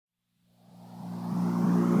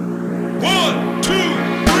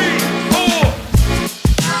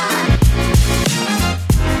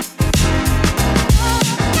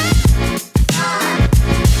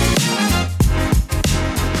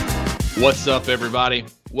What's up, everybody?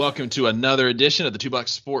 Welcome to another edition of the 2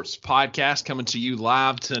 Bucks Sports Podcast, coming to you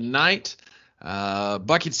live tonight.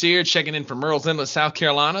 Buckets here, checking in from Murrells Inlet, South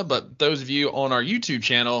Carolina. But those of you on our YouTube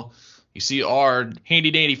channel, you see our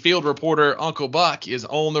handy-dandy field reporter, Uncle Buck, is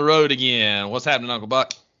on the road again. What's happening, Uncle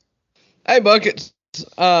Buck? Hey, Buckets.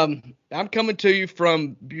 I'm coming to you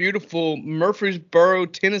from beautiful Murfreesboro,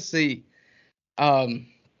 Tennessee. No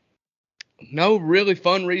really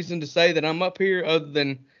fun reason to say that I'm up here other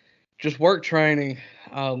than just work training,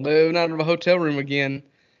 living out of a hotel room again.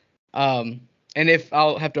 And if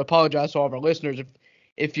I'll have to apologize to all of our listeners,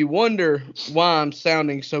 if you wonder why I'm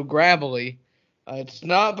sounding so gravelly, it's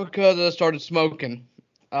not because I started smoking.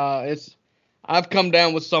 I've come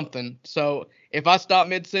down with something. So if I stop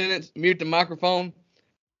mid-sentence, mute the microphone,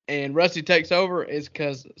 and Rusty takes over, it's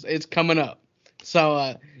because it's coming up.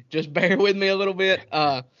 So just bear with me a little bit,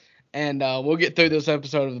 and we'll get through this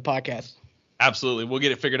episode of the podcast. Absolutely. We'll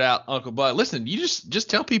get it figured out, Uncle Buck. Listen, you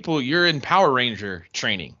just tell people you're in Power Ranger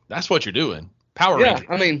training. That's what you're doing. Power Ranger.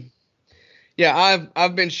 Yeah, I mean,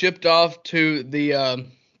 I've been shipped off to the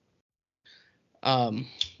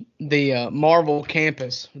Marvel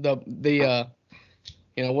campus. The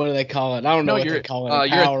what do they call it? I don't know what they call it.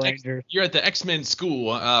 Power Rangers. You're at the X-Men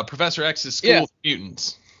school, Professor X's school of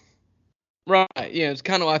mutants. Right. Yeah, it's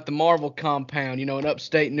kind of like the Marvel compound, in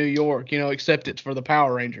upstate New York, except it's for the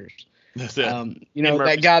Power Rangers. That's it.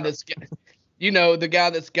 That guy that's, the guy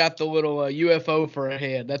that's got the little UFO for a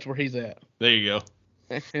head. That's where he's at. There you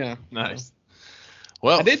go. Yeah. Nice.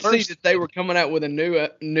 Well, I did see that they were coming out with a new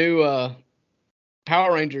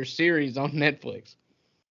Power Rangers series on Netflix.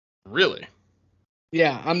 Really?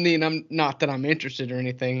 Yeah. I mean, I'm not that I'm interested or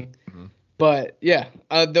anything, but yeah.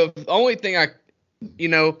 The only thing I'm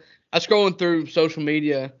scrolling through social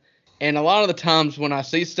media, and a lot of the times when I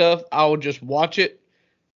see stuff, I will just watch it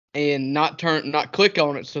and not click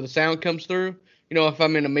on it so the sound comes through. If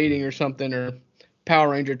I'm in a meeting or something or Power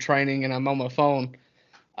Ranger training and I'm on my phone,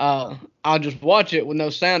 I'll just watch it with no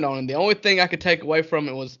sound on. And the only thing I could take away from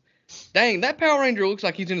it was, dang, that Power Ranger looks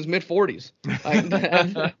like he's in his mid-40s. Like,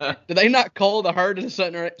 do they not call the herd at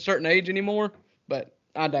a certain age anymore? But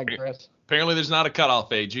I digress. Apparently there's not a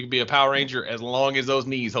cutoff age. You can be a Power Ranger as long as those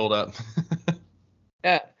knees hold up.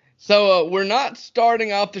 Yeah. So we're not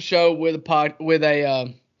starting off the show with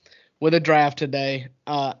a draft today.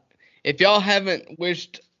 If y'all haven't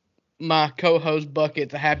wished my co-host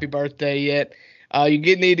Buckets a happy birthday yet, you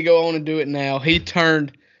need to go on and do it now. He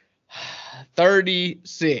turned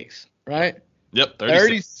 36, right? Yep,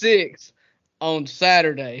 36 on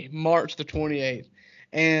Saturday, March the 28th.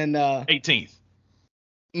 And 18th.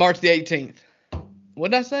 March the 18th. What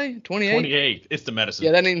did I say? 28th? 28th. It's the medicine.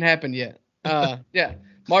 Yeah, that ain't happened yet. Yeah,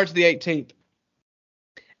 March the 18th.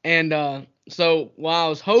 And so while I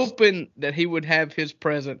was hoping that he would have his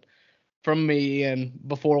present from me and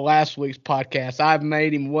before last week's podcast, I've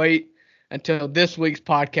made him wait until this week's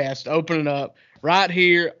podcast to open it up right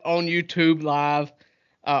here on YouTube Live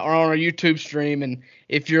or on our YouTube stream. And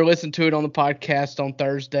if you're listening to it on the podcast on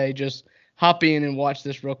Thursday, just hop in and watch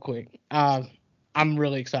this real quick. I'm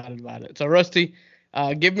really excited about it. So, Rusty,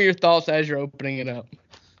 give me your thoughts as you're opening it up.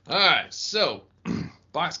 All right. So,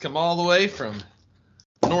 Bucks come all the way from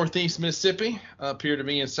Northeast Mississippi up here to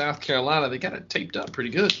me in South Carolina. They got it taped up pretty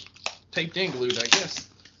good. Taped and glued, I guess.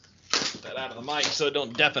 Put that out of the mic so it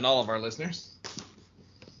don't deafen all of our listeners.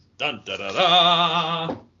 Dun da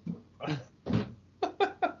da da.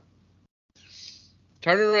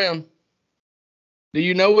 Turn it around. Do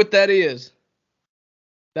you know what that is?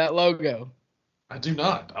 That logo. I do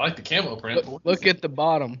not. I like the camo print. Look at the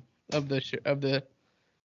bottom of the.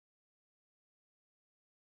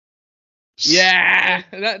 Yeah,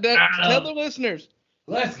 tell the listeners.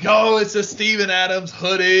 Let's go. It's a Steven Adams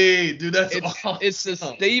hoodie. Dude, that's awesome. It's the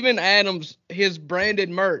Steven Adams, his branded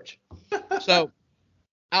merch. So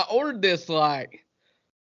I ordered this like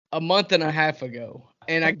a month and a half ago,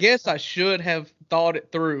 and I guess I should have thought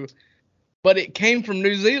it through, but it came from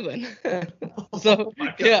New Zealand. So,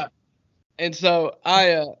 yeah. And so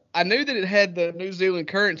I knew that it had the New Zealand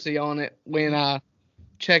currency on it when I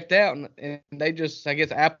checked out, and they just, I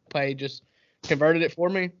guess Apple Pay just converted it for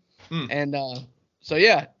me. And so,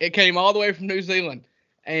 yeah, it came all the way from New Zealand.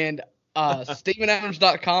 And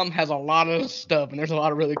StevenAdams.com has a lot of stuff, and there's a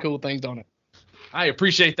lot of really cool things on it. I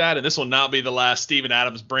appreciate that, and this will not be the last Steven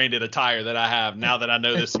Adams branded attire that I have now that I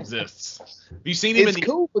know this exists. Have you seen him? It's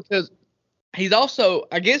cool because he's also,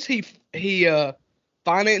 I guess he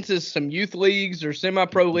finances some youth leagues or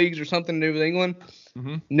semi-pro leagues or something in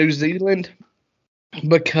New Zealand,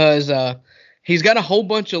 because he's got a whole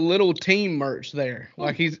bunch of little team merch there.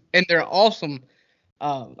 And they're awesome.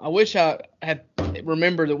 I wish I had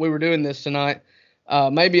remembered that we were doing this tonight.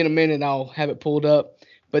 Maybe in a minute I'll have it pulled up.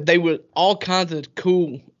 But they were all kinds of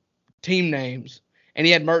cool team names, and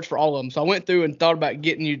he had merch for all of them. So I went through and thought about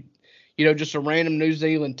getting you, just a random New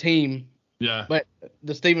Zealand team. Yeah. But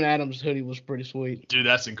the Steven Adams hoodie was pretty sweet. Dude,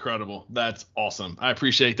 that's incredible. That's awesome. I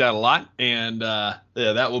appreciate that a lot. And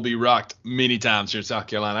that will be rocked many times here in South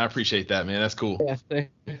Carolina. I appreciate that, man. That's cool. Yeah.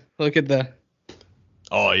 Look at the.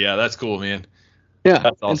 Oh, yeah, that's cool, man. Yeah.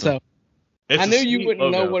 That's awesome. And so It's I a knew you sweet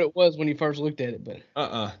wouldn't know logo. what it was when you first looked at it, but.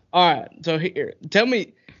 Uh-uh. All right. So here, tell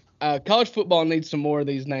me, college football needs some more of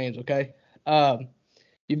these names, okay?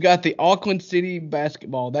 You've got the Auckland City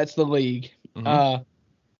Basketball. That's the league. Mhm.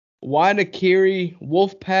 Waitakere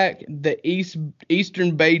Wolfpack, the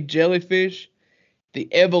Eastern Bay Jellyfish, the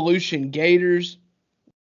Evolution Gators,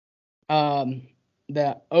 the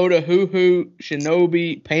Otahuhu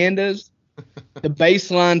Shinobi Pandas, the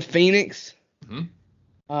Baseline Phoenix,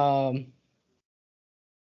 Mhm.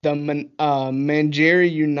 the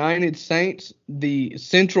Manjeri United Saints, the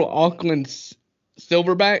Central Auckland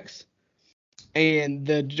Silverbacks, and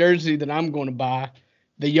the jersey that I'm going to buy,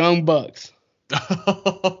 the Young Bucks.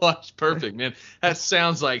 That's perfect, man. That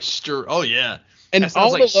sounds like Oh, yeah. And That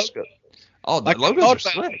sounds all like the logos. Oh, the Like I logos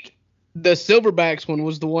thought are about- slick. The Silverbacks one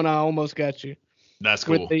was the one I almost got you. That's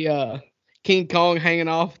cool. With the King Kong hanging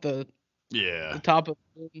off the Yeah, top of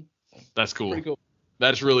the that's cool. Pretty cool.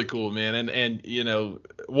 That's really cool, man. And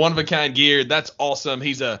one of a kind gear. That's awesome.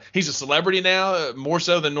 He's a celebrity now, more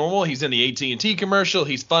so than normal. He's in the AT&T commercial.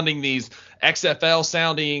 He's funding these XFL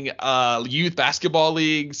sounding youth basketball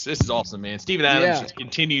leagues. This is awesome, man. Steven Adams just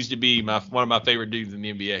continues to be one of my favorite dudes in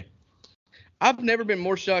the NBA. I've never been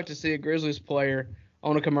more shocked to see a Grizzlies player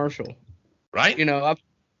on a commercial. Right?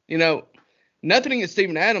 Nothing against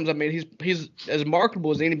Steven Adams. I mean, he's as marketable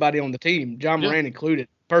as anybody on the team, John Moran included,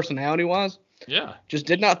 personality wise. Yeah. Just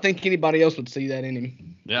did not think anybody else would see that in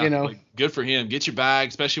him. Yeah. Like, good for him. Get your bag,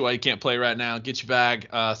 especially while you can't play right now. Get your bag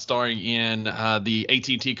starring in the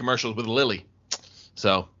AT&T commercials with Lily.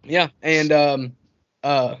 So. Yeah. And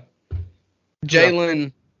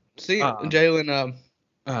Jalen. Jalen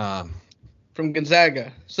from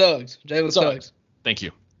Gonzaga. Suggs. Jalen Suggs. Thank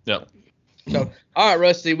you. Yep. So, all right,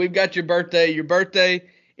 Rusty, we've got your birthday. Your birthday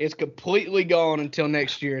is completely gone until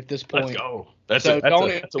next year at this point. Let's go. Don't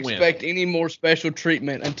win. expect any more special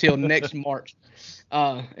treatment until next March.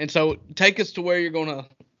 And so take us to where you're going to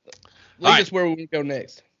lead us where we're going to go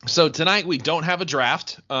next. So tonight we don't have a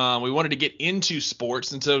draft. We wanted to get into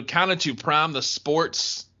sports. And so kind of to prime the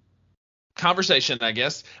sports conversation, I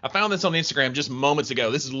guess, I found this on Instagram just moments ago.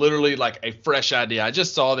 This is literally like a fresh idea. I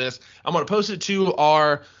just saw this. I'm going to post it to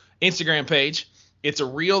our Instagram page. It's a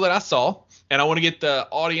reel that I saw. And I want to get the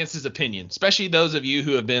audience's opinion, especially those of you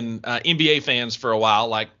who have been NBA fans for a while,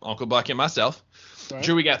 like Uncle Buck and myself. Right.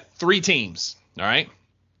 Drew, we got 3 teams. All right.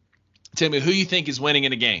 Tell me who you think is winning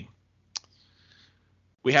in a game.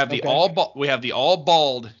 We have the all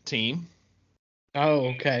bald team. Oh,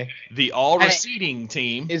 okay. The all receding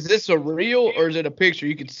team. Is this a reel or is it a picture?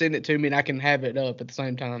 You can send it to me and I can have it up at the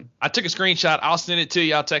same time. I took a screenshot. I'll send it to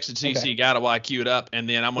you. I'll text it to you so you got it while I queue it up. And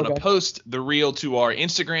then I'm going to post the reel to our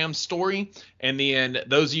Instagram story. And then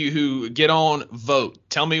those of you who get on, vote.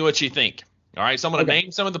 Tell me what you think. All right. So I'm going to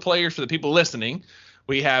name some of the players for the people listening.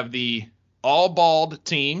 We have the all bald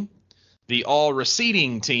team, the all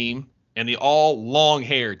receding team, and the all long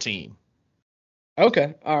hair team.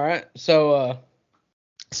 Okay. All right. So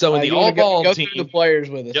in the all bald go team, through the players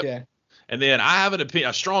with us. Yep. Yeah. And then I have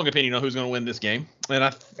a strong opinion on who's going to win this game,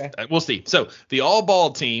 and we'll see. So the all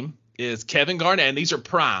bald team is Kevin Garnett, and these are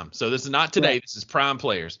prime. So this is not today. Right. This is prime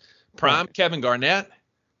players. Prime Kevin Garnett,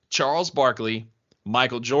 Charles Barkley,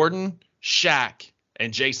 Michael Jordan, Shaq,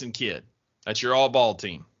 and Jason Kidd. That's your all bald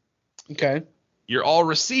team. Okay. Your all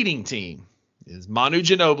receding team is Manu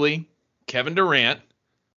Ginobili, Kevin Durant,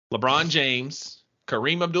 LeBron James,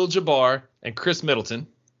 Kareem Abdul-Jabbar, and Chris Middleton.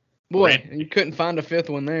 Boy, you couldn't find a 5th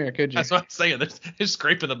one there, could you? That's what I'm saying. They're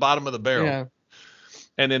scraping the bottom of the barrel. Yeah.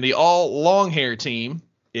 And then the all long hair team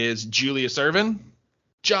is Julius Erving,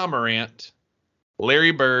 John Morant,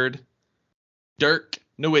 Larry Bird, Dirk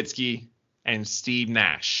Nowitzki, and Steve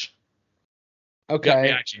Nash. Okay. Gut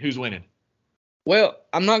reaction. Who's winning? Well,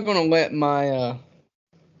 I'm not going to let my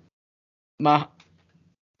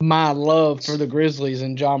my love for the Grizzlies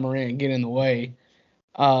and John Morant get in the way.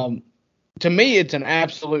 To me, it's an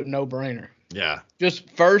absolute no-brainer. Yeah. Just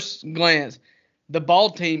first glance, the ball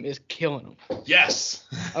team is killing them. Yes.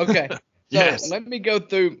 Okay. So yes. Let me go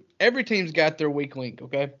through. Every team's got their weak link,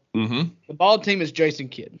 okay? Mm-hmm. The ball team is Jason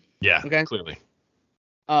Kidd. Yeah, okay? Clearly.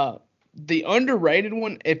 The underrated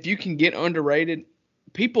one, if you can get underrated,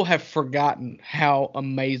 people have forgotten how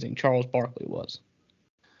amazing Charles Barkley was.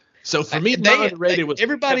 So for me, my underrated was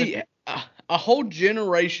everybody. A whole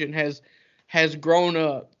generation has grown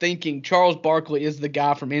up thinking Charles Barkley is the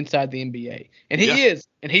guy from inside the NBA, and he is,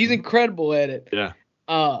 and he's incredible at it. Yeah.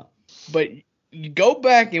 But you go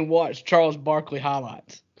back and watch Charles Barkley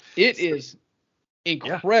highlights. It is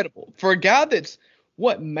incredible for a guy that's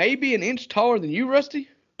maybe an inch taller than you, Rusty.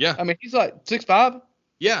 Yeah. I mean, he's like 6'5".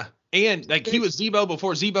 Yeah. And like he was Zebo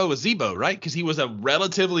before Zebo was Zebo, right? Because he was a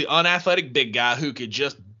relatively unathletic big guy who could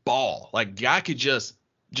just ball. Like guy could just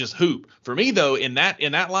hoop. For me though, in that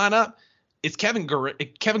lineup, it's Kevin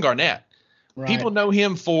Garnett. Right. People know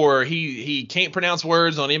him for he can't pronounce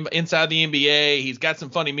words on inside the NBA. He's got some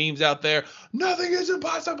funny memes out there. Nothing is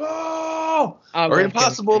impossible, or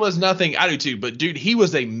impossible is nothing. I do too. But dude, he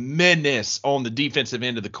was a menace on the defensive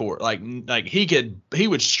end of the court. Like he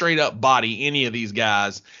would straight up body any of these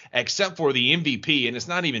guys except for the MVP. And it's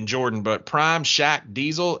not even Jordan, but prime Shaq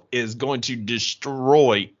Diesel is going to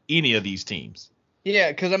destroy any of these teams.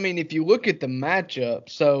 Yeah, because I mean, if you look at the matchup,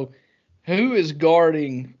 so who is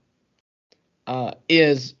guarding? I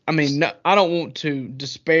don't want to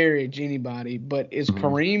disparage anybody, but is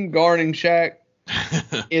Kareem guarding Shaq?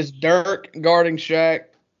 Is Dirk guarding Shaq?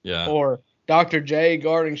 Yeah. Or Dr. J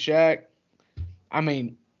guarding Shaq? I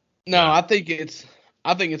mean, no, yeah. I think it's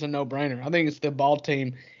a no-brainer. I think it's the ball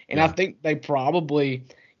team, and I think they probably,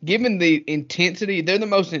 given the intensity, they're the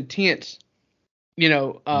most intense,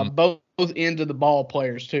 both ends of the ball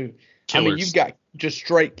players too. Killers. I mean, you've got just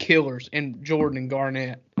straight killers in Jordan and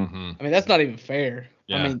Garnett. Mm-hmm. I mean, that's not even fair.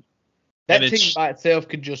 Yeah. I mean, that team by itself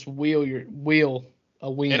could just wheel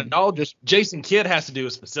a win. And all Jason Kidd has to do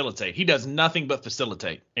is facilitate. He does nothing but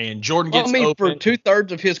facilitate. And Jordan gets open. For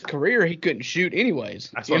 2/3 of his career, he couldn't shoot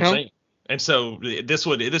anyways. That's what I'm saying. And so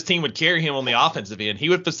this team would carry him on the offensive end. He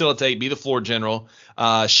would facilitate, be the floor general.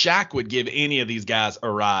 Shaq would give any of these guys a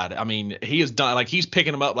ride. I mean, he has done, like, he's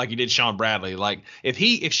picking them up like he did Sean Bradley. Like if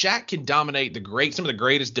Shaq can dominate some of the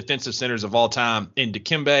greatest defensive centers of all time in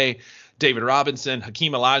Dikembe, David Robinson,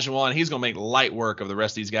 Hakeem Olajuwon, he's going to make light work of the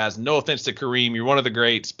rest of these guys. No offense to Kareem, you're one of the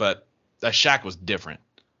greats, but Shaq was different.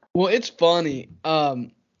 Well, it's funny,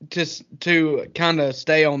 just to kind of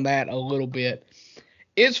stay on that a little bit.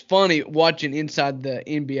 It's funny watching inside the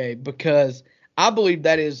NBA because I believe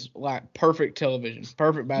that is like perfect television,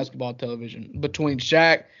 perfect basketball television between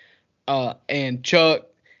Shaq and Chuck,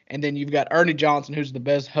 and then you've got Ernie Johnson, who's the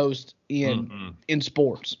best host in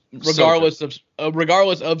sports, regardless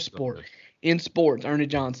of sport. In sports, Ernie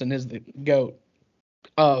Johnson is the GOAT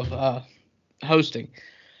of hosting.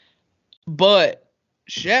 But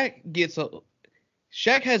Shaq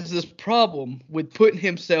has this problem with putting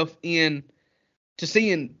himself in to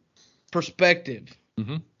seeing perspective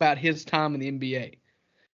about his time in the NBA.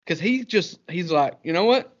 Because he's like, you know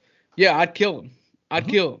what? Yeah, I'd kill him.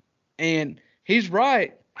 Kill him. And he's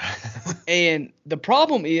right. And the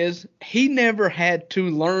problem is he never had to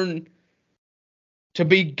learn to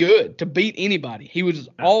be good, to beat anybody. He was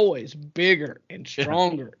always bigger and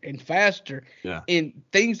stronger and faster in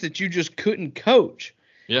things that you just couldn't coach.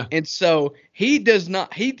 Yeah. And so he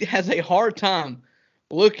has a hard time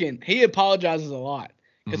looking. He apologizes a lot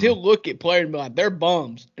because he'll look at players and be like, they're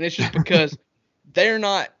bums. And it's just because they're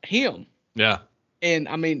not him. Yeah. And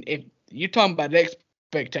I mean, if you're talking about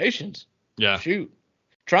expectations, shoot,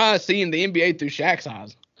 try seeing the NBA through Shaq's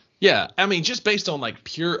eyes. Yeah, I mean, just based on like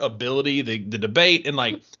pure ability, the debate and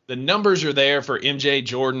like the numbers are there for MJ,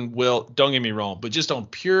 Jordan, Wilt, don't get me wrong, but just on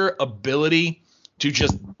pure ability to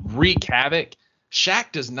just wreak havoc,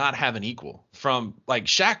 Shaq does not have an equal. From like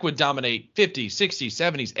Shaq would dominate 50s, 60s,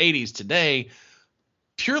 70s, 80s today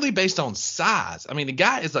purely based on size. I mean, the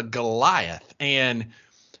guy is a Goliath and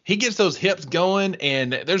he gets those hips going,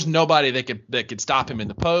 and there's nobody that could stop him in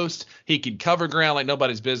the post. He could cover ground like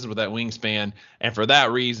nobody's business with that wingspan. And for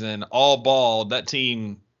that reason, all ball, that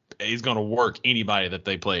team is going to work anybody that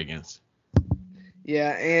they play against.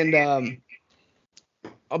 Yeah, and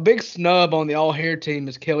a big snub on the all-hair team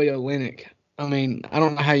is Kelly Olynyk. I mean, I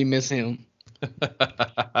don't know how you miss him.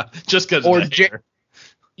 Just because of the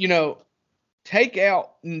hair. Take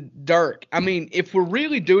out Dirk. I mean, if we're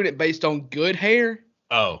really doing it based on good hair,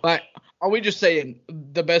 like, are we just saying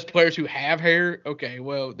the best players who have hair? Okay,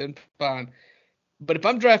 well, then fine. But if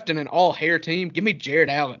I'm drafting an all-hair team, give me Jared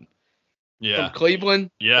Allen. Yeah. From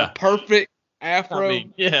Cleveland. Yeah. The perfect afro. I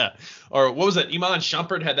mean, yeah. Or what was it? Iman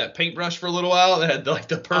Shumpert had that paintbrush for a little while. That had like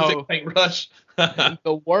the perfect paintbrush.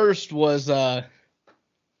 The worst was it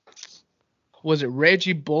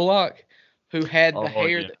Reggie Bullock? Who had the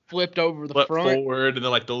hair that flipped over the front. Forward, and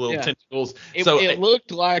then like the little tentacles. It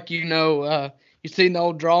looked like, you seen the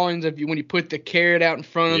old drawings of when you put the carrot out in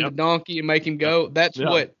front of the donkey and make him go.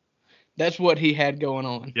 That's what he had going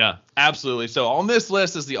on. Yeah, absolutely. So on this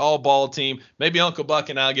list is the all ball team. Maybe Uncle Buck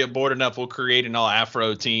and I'll get bored enough. We'll create an all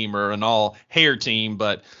afro team or an all hair team,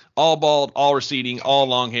 but all bald, all receding, all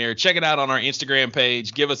long hair. Check it out on our Instagram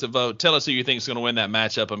page. Give us a vote. Tell us who you think is going to win that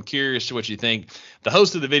matchup. I'm curious to what you think. The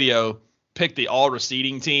host of the video picked the all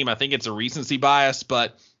receding team. I think it's a recency bias,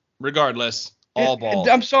 but regardless, all bald.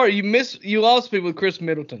 I'm sorry, you lost me with Chris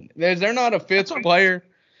Middleton. Is there not a fifth player?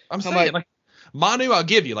 I'm saying, like, Manu, I'll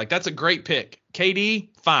give you. Like, that's a great pick. KD,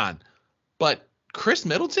 fine. But Chris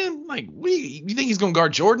Middleton, like, you think he's going to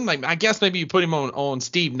guard Jordan? Like, I guess maybe you put him on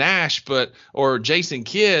Steve Nash, or Jason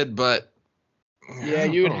Kidd, but yeah,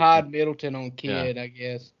 you would hide Middleton on Kidd, I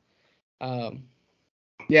guess.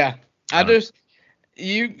 Yeah,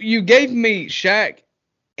 you gave me Shaq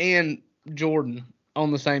and Jordan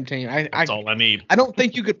on the same team. That's all I need. I don't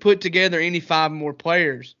think you could put together any 5 more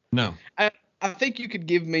players. No. I think you could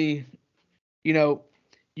give me, you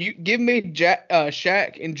give me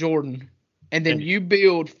Shaq and Jordan, and then you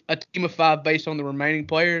build a team of 5 based on the remaining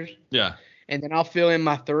players. Yeah. And then I'll fill in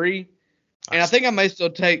my 3. And I think I may still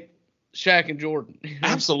take Shaq and Jordan.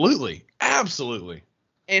 Absolutely. Absolutely.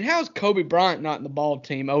 And how's Kobe Bryant not in the ball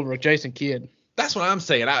team over Jason Kidd? That's what I'm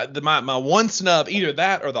saying. My one snub, either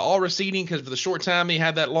that or the all receding, because for the short time he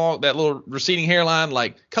had that little receding hairline.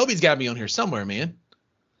 Like, Kobe's got to be on here somewhere, man.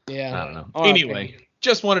 Yeah. I don't know. Anyway,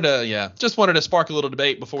 just wanted to spark a little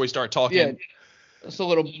debate before we start talking. Yeah, it's a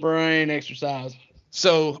little brain exercise.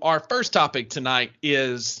 So our first topic tonight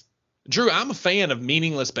is, Drew, I'm a fan of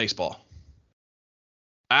meaningless baseball.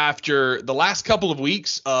 After the last couple of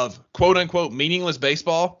weeks of quote unquote meaningless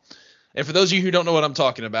baseball, and for those of you who don't know what I'm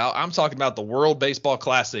talking about the World Baseball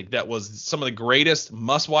Classic. That was some of the greatest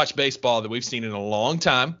must-watch baseball that we've seen in a long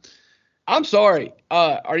time. I'm sorry.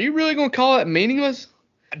 Are you really going to call it meaningless?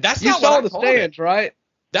 That's you not saw what the stands, right?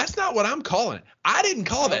 That's not what I'm calling it. I didn't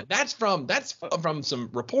call that. That's from some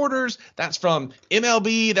reporters. That's from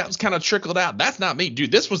MLB. That was kind of trickled out. That's not me.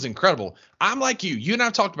 Dude, this was incredible. I'm like you. You and I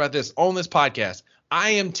have talked about this on this podcast.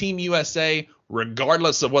 I am Team USA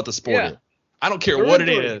regardless of what the sport is. I don't care what it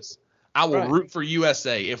is. I will root for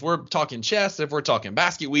USA. If we're talking chess, if we're talking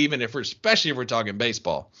basket weaving, especially if we're talking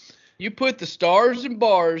baseball. You put the stars and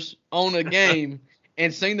bars on a game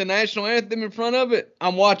and sing the national anthem in front of it,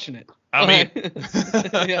 I'm watching it. I mean,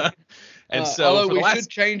 yeah. And so, although we should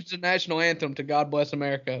change the national anthem to God Bless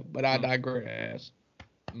America, but I digress.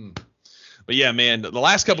 But yeah, man, the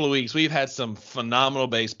last couple of weeks we've had some phenomenal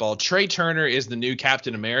baseball. Trey Turner is the new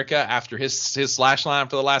Captain America after his slash line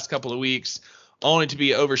for the last couple of weeks, only to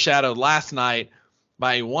be overshadowed last night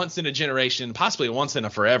by a once in a generation, possibly a once in a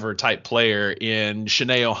forever type player in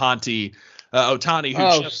Shohei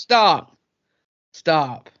Ohtani.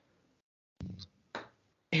 Stop.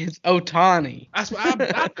 It's Ohtani.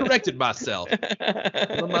 I corrected myself. When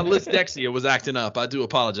my dyslexia was acting up, I do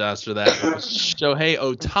apologize for that. It was Shohei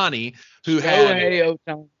Ohtani, who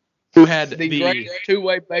had the greatest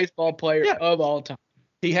two-way baseball player of all time.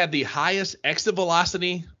 He had the highest exit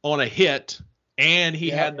velocity on a hit, and he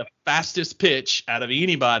had the fastest pitch out of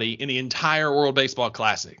anybody in the entire World Baseball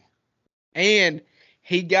Classic. And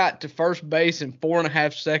he got to first base in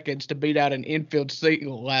 4.5 seconds to beat out an infield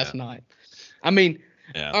single last night. I mean,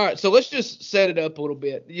 all right, so let's just set it up a little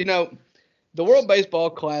bit. The World Baseball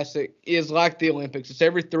Classic is like the Olympics. It's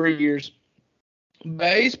every 3 years.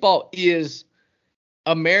 Baseball is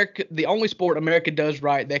the only sport America does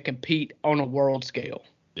right that compete on a world scale.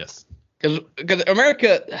 Yes. Because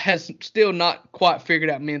America has still not quite figured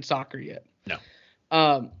out men's soccer yet.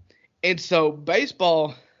 No. And so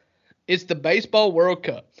baseball, it's the Baseball World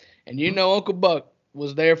Cup. And Uncle Buck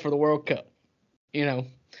was there for the World Cup.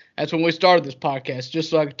 That's when we started this podcast,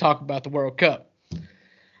 just so I could talk about the World Cup.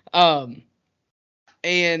 And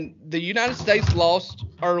the United States lost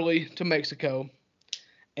early to Mexico,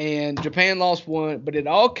 and Japan lost one, but it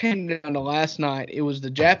all came down to last night. It was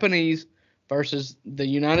the Japanese versus the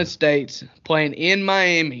United States playing in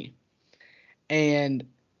Miami, and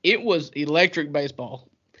it was electric baseball.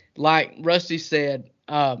 Like Rusty said,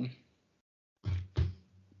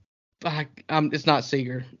 it's not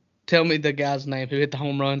Seager. Tell me the guy's name who hit the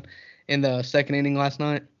home run in the second inning last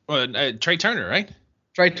night. Trey Turner, right?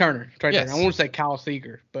 Trey Turner. Yes. I want to say Kyle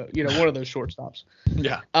Seager, but one of those shortstops.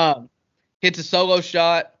 Yeah. Hits a solo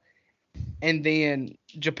shot, and then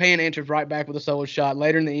Japan enters right back with a solo shot.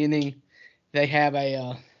 Later in the inning,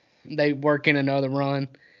 they work in another run,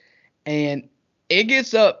 and it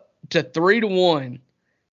gets up to 3-1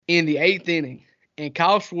 in the 8th inning, and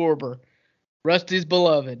Kyle Schwarber, Rusty's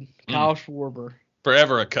beloved, Kyle Schwarber,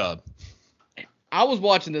 forever a Cub. I was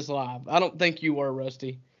watching this live. I don't think you were,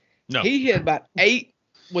 Rusty. No. He hit about 8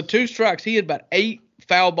 with 2 strikes. He had about 8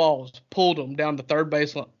 foul balls, pulled them down the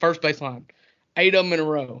first base line, 8 of them in a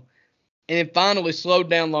row, and then finally slowed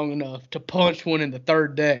down long enough to punch one in the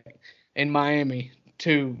third deck in Miami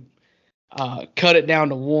to cut it down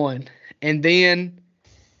to 1. And then,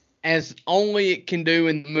 as only it can do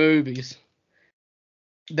in the movies,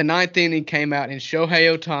 the 9th inning came out and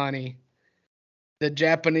Shohei Ohtani, the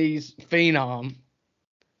Japanese phenom,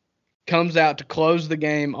 comes out to close the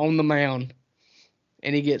game on the mound,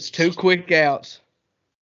 and he gets 2 quick outs.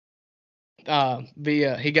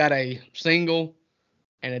 He got a single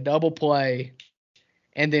and a double play,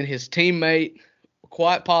 and then his teammate,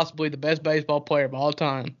 quite possibly the best baseball player of all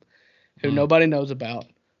time, who nobody knows about,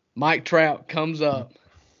 Mike Trout, comes up,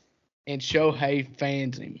 and Shohei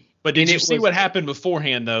fans him. But did you see what happened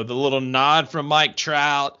beforehand, though? The little nod from Mike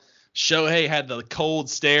Trout. Shohei had the cold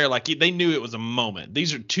stare, like they knew it was a moment.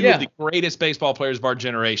 These are 2 of the greatest baseball players of our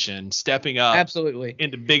generation stepping up absolutely in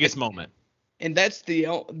the biggest moment. And that's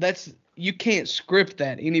you can't script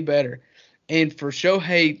that any better. And for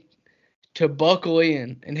Shohei to buckle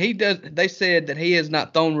in, and they said that he has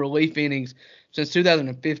not thrown relief innings since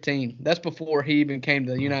 2015. That's before he even came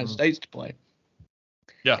to the United States to play.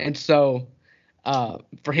 Yeah. And so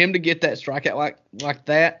for him to get that strikeout like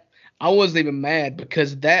that, I wasn't even mad,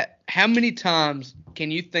 because how many times can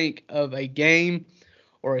you think of a game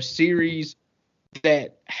or a series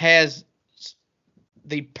that has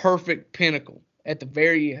the perfect pinnacle at the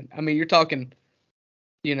very end? I mean, you're talking,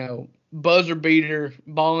 buzzer beater,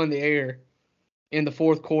 ball in the air in the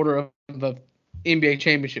 4th quarter of an NBA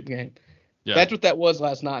championship game. Yeah. That's what that was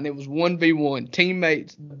last night, and it was 1v1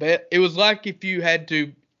 teammates. It was like if you had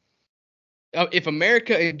to, if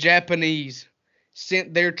America and Japanese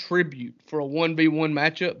sent their tribute for a 1v1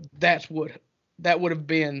 matchup, that would have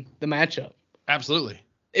been the matchup. Absolutely.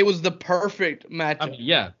 It was the perfect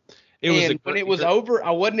matchup. I mean, when it was over,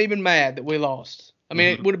 I wasn't even mad that we lost. I mean,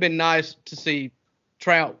 it would have been nice to see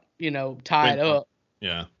Trout, tied up.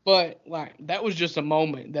 Yeah. But that was just a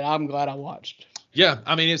moment that I'm glad I watched. Yeah,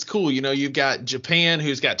 I mean, it's cool. You've got Japan,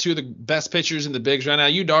 who's got 2 of the best pitchers in the bigs right now.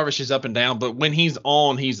 Darvish is up and down, but when he's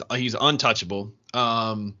on, he's untouchable.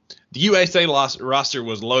 The USA roster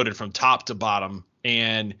was loaded from top to bottom,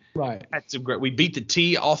 and that's we beat the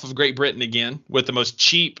T off of Great Britain again with the most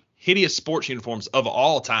cheap, hideous sports uniforms of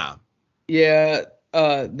all time. Yeah,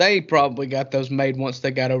 they probably got those made once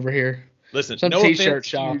they got over here. Listen, some T-shirt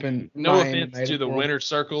shop in Miami. Offense to the Winter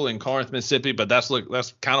Circle in Corinth, Mississippi, but that's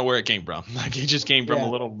kind of where it came from. Like, it just came from a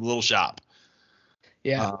little shop.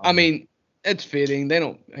 Yeah, I mean, it's fitting. They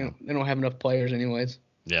don't have enough players anyways.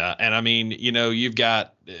 Yeah, and I mean, you've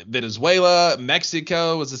got Venezuela,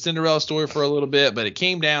 Mexico was a Cinderella story for a little bit, but it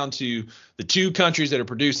came down to the 2 countries that are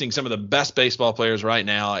producing some of the best baseball players right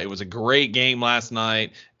now. It was a great game last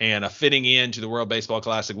night and a fitting end to the World Baseball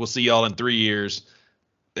Classic. We'll see y'all in 3 years.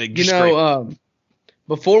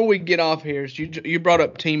 Before we get off here, you brought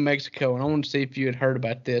up Team Mexico, and I want to see if you had heard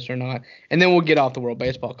about this or not. And then we'll get off the World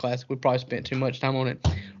Baseball Classic. We probably spent too much time on it.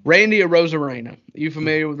 Randy Arozarena. You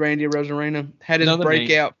familiar with Randy Arozarena? Had his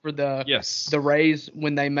breakout for the Rays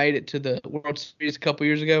when they made it to the World Series a couple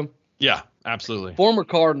years ago. Yeah, absolutely. Former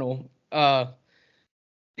Cardinal.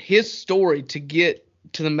 His story to get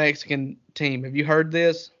to the Mexican team. Have you heard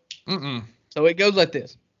this? Mm-mm. So it goes like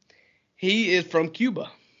this. He is from Cuba.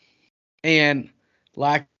 And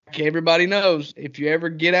like everybody knows, if you ever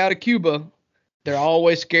get out of Cuba, they're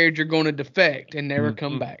always scared you're going to defect and never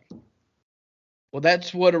come back. Well,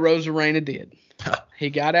 that's what Arozarena did.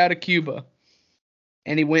 He got out of Cuba,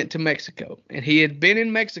 and he went to Mexico. And he had been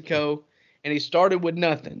in Mexico, and he started with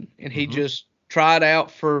nothing. And he just tried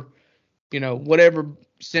out for, whatever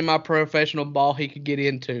semi-professional ball he could get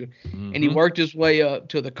into. And he worked his way up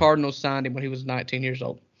till the Cardinals signed him when he was 19 years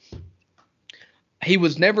old. He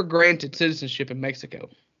was never granted citizenship in Mexico.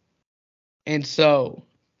 And so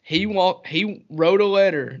he wrote a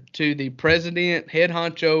letter to the president, head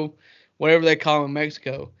honcho, whatever they call him in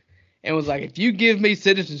Mexico, and was like, if you give me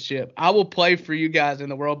citizenship, I will play for you guys in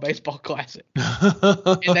the World Baseball Classic.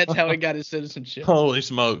 And that's how he got his citizenship. Holy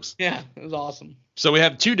smokes. Yeah, it was awesome. So we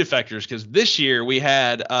have 2 defectors, because this year we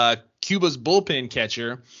had Cuba's bullpen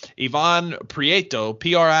catcher, Ivan Prieto,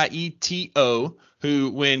 Prieto,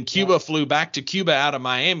 who, when Cuba flew back to Cuba out of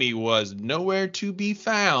Miami, was nowhere to be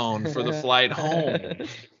found for the flight home.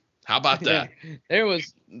 How about that? Yeah,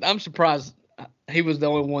 I'm surprised he was the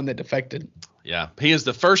only one that defected. Yeah, he is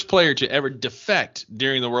the first player to ever defect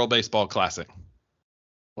during the World Baseball Classic.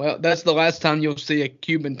 Well, that's the last time you'll see a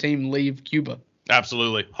Cuban team leave Cuba.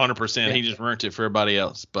 Absolutely, 100%. Yeah. He just ruined it for everybody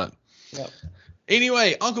else. But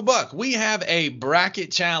Anyway, Uncle Buck, we have a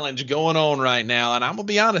bracket challenge going on right now, and I'm gonna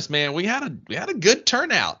be honest, man. We had a good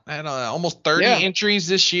turnout. I had almost 30 entries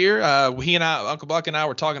this year. Uncle Buck and I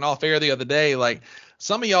were talking off air the other day. Like,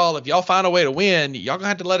 some of y'all, if y'all find a way to win, y'all gonna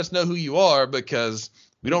have to let us know who you are because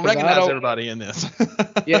we don't recognize everybody in this.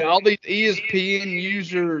 Yeah, all these ESPN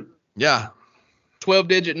user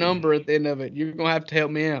 12-digit number at the end of it. You're gonna have to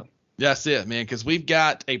help me out. That's it, man, because we've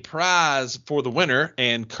got a prize for the winner,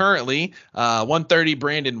 and currently 130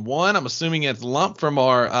 Brandon won. I'm assuming it's lump from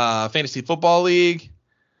our fantasy football league.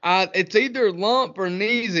 It's either lump or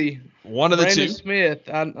Neasy. One of the Brandon two. Smith.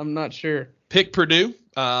 I'm not sure. Pick Purdue.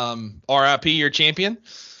 RIP, your champion.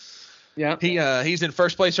 Yeah. He's in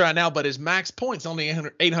first place right now, but his max points only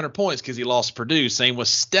 800 points because he lost Purdue. Same with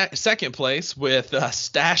second place with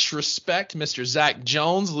Stash Respect, Mr. Zach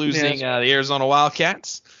Jones losing the Arizona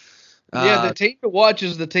Wildcats. The team to watch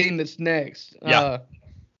is the team that's next.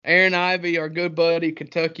 Aaron Ivey, our good buddy,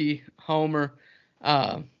 Kentucky homer.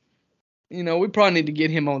 We probably need to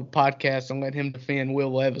get him on the podcast and let him defend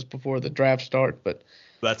Will Levis before the draft starts. But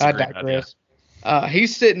that's a great digress.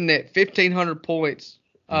 He's sitting at 1,500 points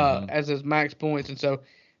as his max points, and so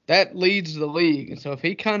that leads the league. And so if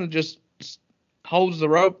he kind of just holds the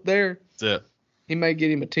rope there, that's it. He may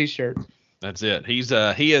get him a T-shirt. That's it.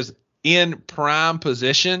 He is in prime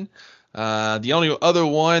position. The only other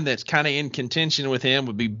one that's kind of in contention with him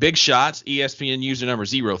would be Big Shots, ESPN user number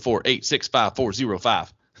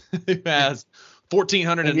 048654005, who has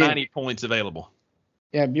 1,490 points available.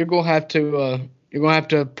 Yeah, you're gonna have to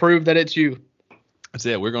prove that it's you. That's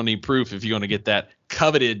it. We're gonna need proof if you're gonna get that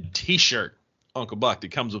coveted T-shirt, Uncle Buck,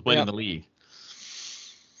 that comes with winning the league.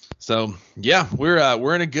 So yeah,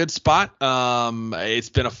 we're in a good spot. It's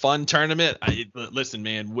been a fun tournament. Listen,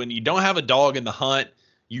 man, when you don't have a dog in the hunt,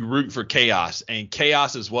 you root for chaos, and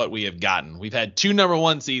chaos is what we have gotten. We've had 2 number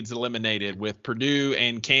 1 seeds eliminated, with Purdue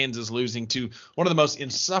and Kansas losing to one of the most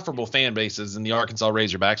insufferable fan bases in the Arkansas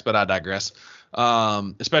Razorbacks, but I digress,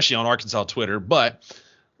 especially on Arkansas Twitter. But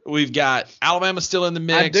we've got Alabama still in the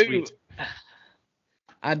mix.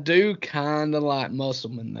 I do kind of like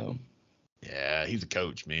Musselman, though. Yeah, he's a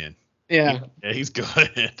coach, man. Yeah, he's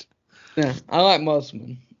good. Yeah, I like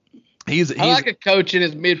Musselman. I like a coach in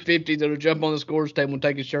his mid-50s that'll jump on the scores table and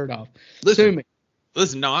take his shirt off. Listen,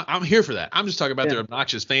 no, I'm here for that. I'm just talking about their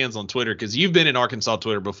obnoxious fans on Twitter, because you've been in Arkansas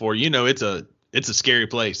Twitter before. You know, it's a scary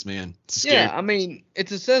place, man. I mean,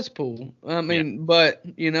 it's a cesspool. But,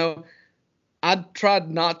 I tried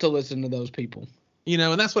not to listen to those people.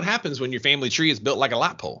 And that's what happens when your family tree is built like a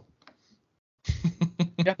light pole.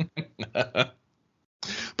 Yeah.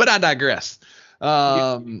 But I digress.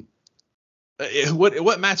 What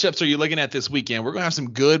matchups are you looking at this weekend? We're going to have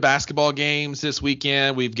some good basketball games this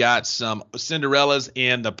weekend. We've got some Cinderellas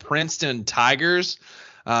and the Princeton Tigers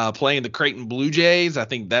playing the Creighton Blue Jays. I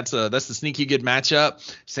think that's a sneaky good matchup.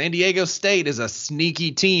 San Diego State is a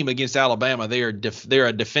sneaky team against Alabama. They're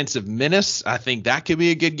a defensive menace. I think that could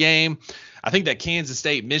be a good game. I think that Kansas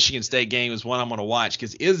State-Michigan State game is one I'm going to watch,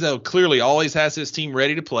 because Izzo clearly always has his team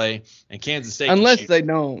ready to play, and Kansas State. Unless they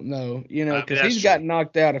don't know, because he's got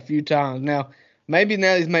knocked out a few times. Now, maybe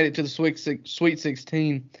now he's made it to the Sweet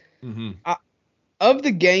 16. Mm-hmm. Of the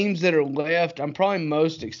games that are left, I'm probably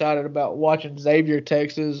most excited about watching Xavier,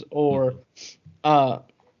 Texas, or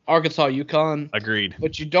Arkansas, UConn. Agreed.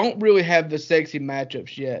 But you don't really have the sexy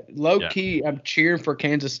matchups yet. Low-key, I'm cheering for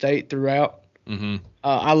Kansas State throughout. Mm-hmm.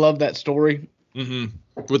 I love that story. Mm-hmm.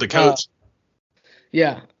 With the coach.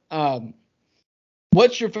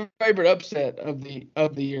 What's your favorite upset of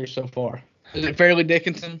the year so far? Is it Fairleigh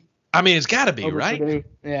Dickinson? I mean, it's got to be, right? Purdue?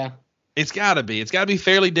 Yeah. It's got to be. It's got to be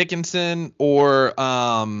Fairleigh Dickinson, or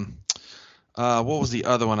what was the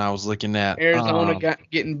other one I was looking at? Arizona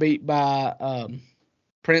getting beat by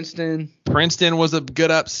Princeton. Princeton was a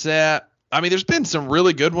good upset. I mean, there's been some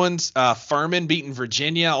really good ones. Furman beating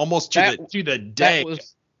Virginia almost to the day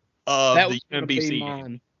of the UMBC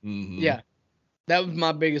game. Mm-hmm. Yeah, that was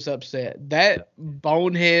my biggest upset. That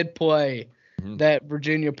bonehead play that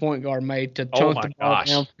Virginia point guard made to chunk the ball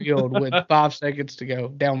downfield with 5 seconds to go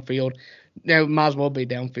downfield. Now, it might as well be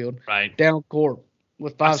downfield. Right. Down court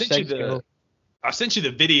with 5 seconds to go. I sent you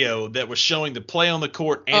the video that was showing the play on the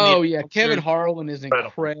court. And Kevin Harlan is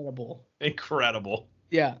incredible. Incredible.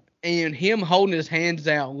 Yeah. And him holding his hands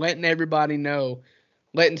out, letting everybody know,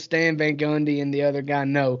 letting Stan Van Gundy and the other guy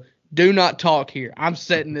know, do not talk here. I'm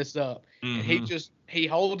setting this up. Mm-hmm. And he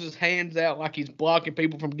holds his hands out like he's blocking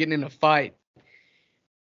people from getting in a fight.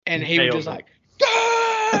 And he was just like,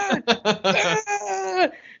 ah! Ah!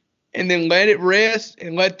 And then let it rest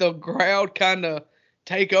and let the crowd kind of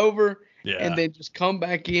take over. Yeah. And then just come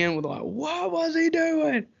back in with like, what was he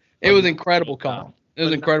doing? It was incredible call. It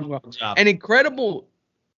was incredible call. An incredible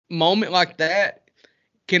moment like that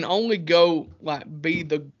can only go be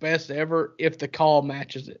the best ever if the call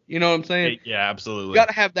matches it. You know what I'm saying? Yeah, absolutely. You got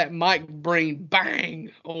to have that Mike Breen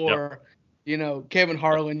bang or Kevin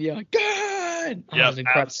Harlan yelling good. Yeah,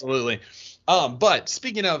 absolutely. But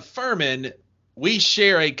speaking of Furman, we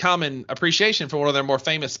share a common appreciation for one of their more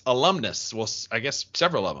famous alumnus. Well, I guess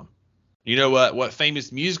several of them. You know what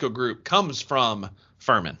famous musical group comes from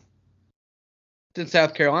Furman? It's in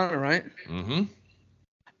South Carolina, right? Mm-hmm.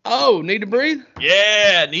 Oh, Need to Breathe?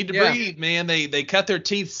 Yeah, Need to Breathe, man. They cut their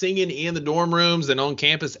teeth singing in the dorm rooms and on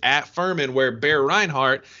campus at Furman, where Bear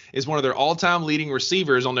Reinhardt is one of their all-time leading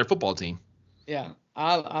receivers on their football team. Yeah,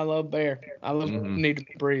 I love Bear. I love Need to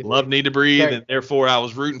Breathe. Love Need to Breathe, and therefore I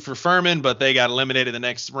was rooting for Furman, but they got eliminated the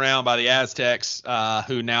next round by the Aztecs,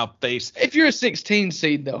 who now face. If you're a 16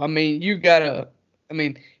 seed, though,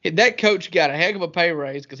 that coach got a heck of a pay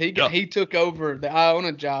raise because he took over the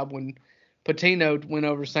Iona job when Patino went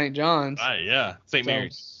over St. John's. Yeah, St.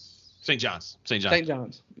 Mary's. St. John's.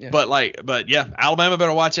 Yeah. But yeah, Alabama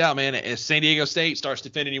better watch out, man. If San Diego State starts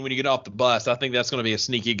defending you when you get off the bus, I think that's going to be a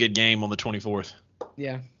sneaky good game on the 24th.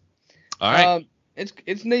 Yeah. All right.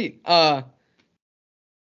 It's neat. That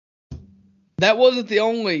wasn't the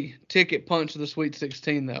only ticket punch to the Sweet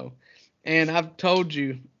 16 though, and I've told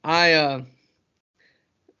you I'm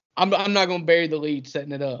not going to bury the lead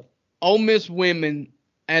setting it up. Ole Miss women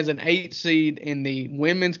as an 8 seed in the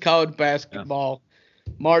women's college basketball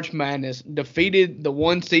March Madness defeated the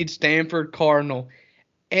 1 seed Stanford Cardinal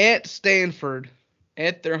at Stanford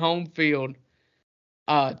at their home field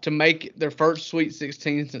to make their first Sweet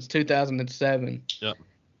 16 since 2007. Yep.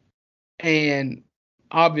 And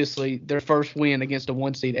obviously their first win against a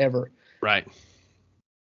 1 seed ever. Right.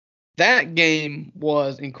 That game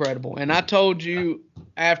was incredible. And I told you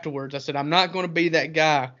afterwards, I said, I'm not going to be that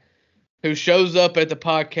guy who shows up at the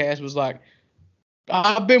podcast was like,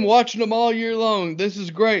 I've been watching them all year long. This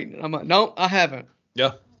is great. And I'm like, no, I haven't.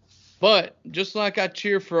 Yeah. But just like I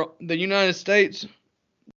cheer for the United States,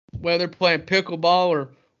 whether playing pickleball or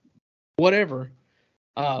whatever,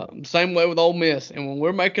 same way with Ole Miss. And when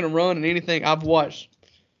we're making a run in anything, I've watched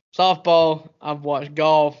softball, I've watched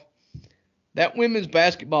golf. That women's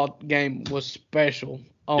basketball game was special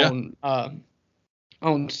on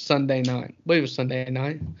Sunday night. I believe it was Sunday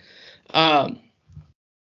night.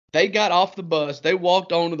 They got off the bus, they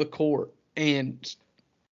walked onto the court and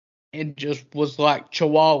just was like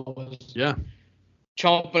chihuahuas. Yeah.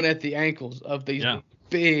 Chomping at the ankles of these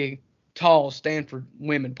big, tall Stanford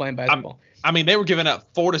women playing basketball. They were giving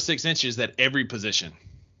up 4 to 6 inches at every position.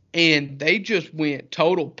 And they just went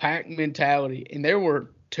total pack mentality. And there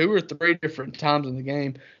were 2 or 3 different times in the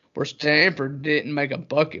game where Stanford didn't make a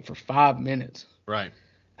bucket for 5 minutes. Right.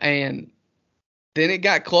 And then it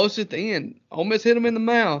got close at the end. Ole Miss hit them in the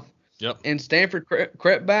mouth. Yep. And Stanford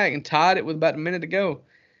crept back and tied it with about a minute to go.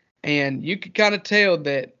 And you could kind of tell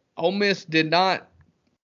that Ole Miss did not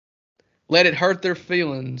let it hurt their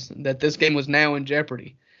feelings that this game was now in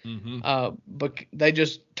jeopardy. Mm-hmm. But they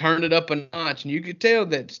just turned it up a notch. And you could tell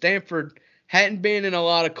that Stanford hadn't been in a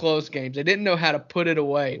lot of close games. They didn't know how to put it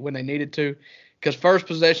away when they needed to. Because first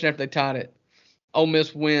possession after they tied it, Ole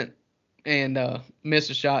Miss went and missed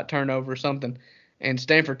a shot, turnover or something. And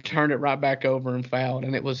Stanford turned it right back over and fouled.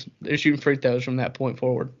 And they're shooting free throws from that point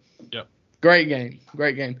forward. Yep. Great game.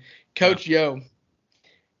 Coach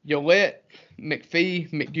Yolette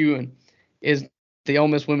McGeown is the Ole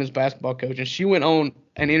Miss women's basketball coach. And she went on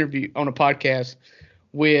an interview on a podcast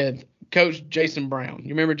with Coach Jason Brown. You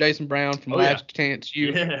remember Jason Brown from Last Chance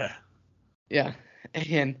U? Yeah. Yeah.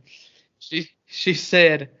 And she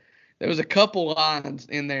said there was a couple lines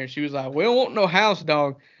in there. She was like, we don't want no house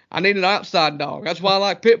dog. I need an outside dog. That's why I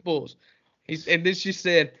like pit bulls. And then she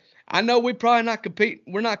said, I know we're not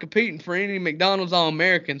competing for any McDonald's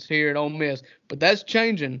All-Americans here at Ole Miss, but that's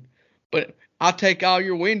changing. But I'll take all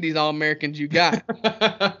your Wendy's All-Americans you got.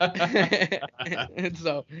 And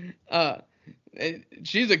so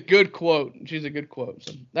she's a good quote.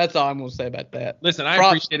 So that's all I'm going to say about that. Listen, I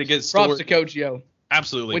appreciate a good story. Props to Coach Yo.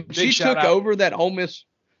 Absolutely. When she took over that Ole Miss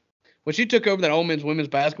women's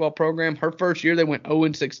basketball program, her first year they went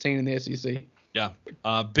 0-16 in the SEC. Yeah.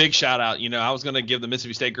 Big shout out. I was going to give the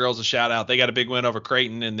Mississippi State girls a shout out. They got a big win over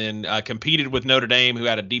Creighton and then competed with Notre Dame, who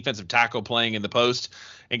had a defensive tackle playing in the post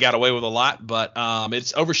and got away with a lot. But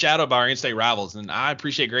it's overshadowed by our in-state rivals. And I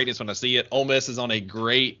appreciate greatness when I see it. Ole Miss is on a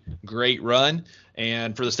great, great run.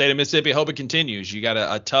 And for the state of Mississippi, I hope it continues. You got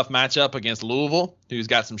a tough matchup against Louisville, who's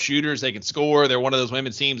got some shooters. They can score. They're one of those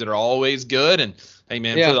women's teams that are always good. And, hey,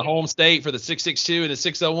 man, for the home state, for the 662 and the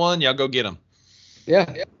 601, y'all go get them.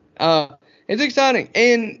 Yeah. It's exciting,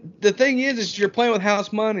 and the thing is you're playing with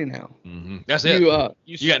house money now. Mm-hmm. That's it.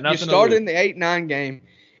 You got nothing. You started in the 8-9 game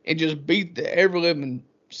and just beat the ever living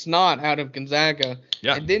snot out of Gonzaga,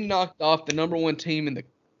 and then knocked off the number 1 team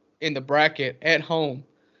in the bracket at home.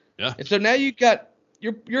 Yeah. And so now you're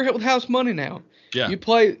with house money now. Yeah. You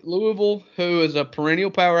play Louisville, who is a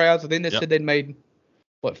perennial powerhouse. I think they said they'd made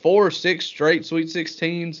 4 or 6 straight Sweet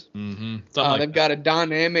 16s. Mm-hmm. They've got a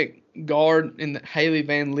dynamic guard in Haley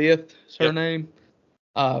Van Lith, is her name.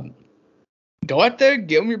 Go out there,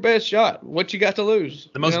 give them your best shot. What you got to lose?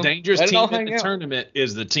 The most dangerous team in the tournament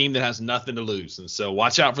is the team that has nothing to lose. And so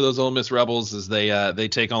watch out for those Ole Miss Rebels as they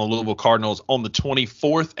take on the Louisville Cardinals on the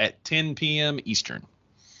 24th at 10 p.m. Eastern.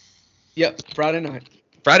 Yep, Friday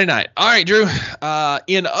night. All right, Drew.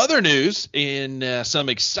 In other news, in some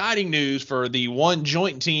exciting news for the one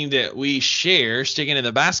joint team that we share, sticking in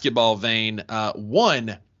the basketball vein,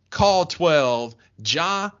 one Call 12,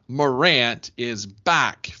 Ja Morant is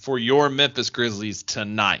back for your Memphis Grizzlies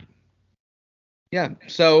tonight. Yeah.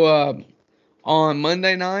 So on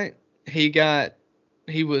Monday night, his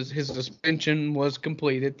suspension was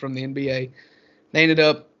completed from the NBA. They ended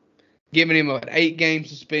up giving him an 8-game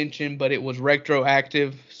suspension, but it was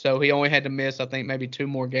retroactive, so he only had to miss, I think, maybe 2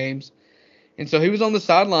 more games. And so he was on the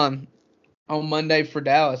sideline on Monday for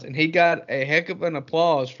Dallas, and he got a heck of an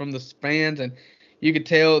applause from the fans, and you could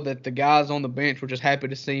tell that the guys on the bench were just happy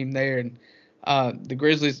to see him there. And the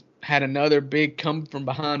Grizzlies had another big come from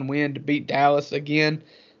behind win to beat Dallas again.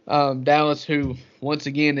 Dallas, who once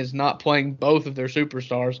again is not playing both of their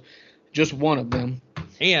superstars, just one of them.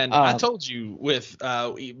 And I told you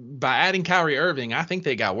by adding Kyrie Irving, I think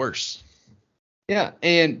they got worse. Yeah,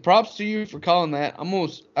 and props to you for calling that.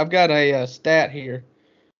 I've got a stat here.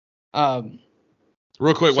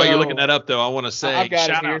 Real quick, while you're looking that up, though, I want to say I've got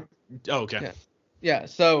shout it here. out. Oh, okay. Yeah.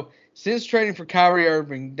 So since trading for Kyrie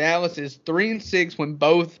Irving, Dallas is 3-6 when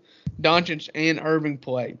both Doncic and Irving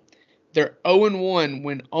play. They're 0-1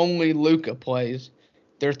 when only Luka plays.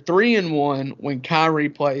 They're 3-1 when Kyrie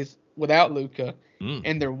plays without Luka,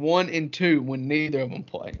 and they're 1-2 when neither of them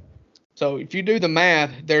play. So if you do the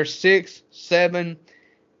math, they're 6, 7,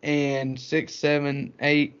 and 6, 7,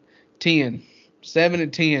 8, 10.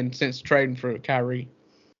 7-10 since trading for Kyrie.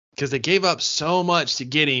 Because they gave up so much to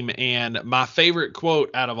get him, and my favorite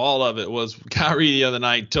quote out of all of it was Kyrie the other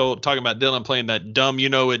night talking about Dylan playing that dumb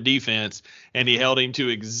it defense, and he held him to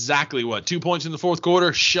exactly 2 points in the fourth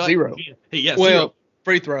quarter? 0. Yes, well, 0.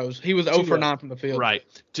 Free throws. He was 0 for 9 from the field. Right.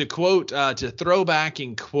 To throw back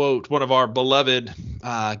and quote one of our beloved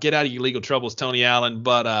get out of your legal troubles, Tony Allen,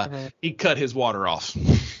 but he cut his water off.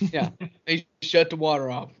 Yeah, he shut the water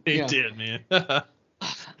off. He did, man.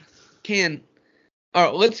 All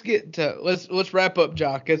right, let's wrap up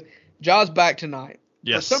Ja, because Ja's back tonight.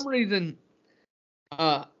 Yes. For some reason,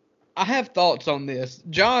 I have thoughts on this.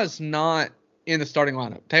 Ja is not in the starting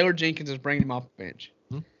lineup. Taylor Jenkins is bringing him off the bench.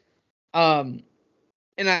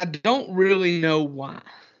 And I don't really know why.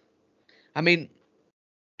 I mean,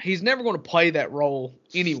 he's never going to play that role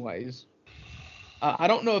anyways. I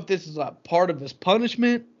don't know if this is like part of his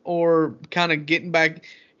punishment or kind of getting back,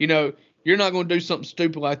 you're not going to do something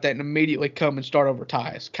stupid like that and immediately come and start over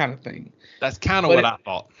Tyus kind of thing. That's kind of what I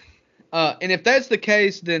thought. And if that's the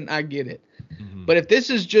case, then I get it. But if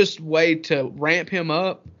this is just a way to ramp him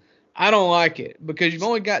up, I don't like it because you've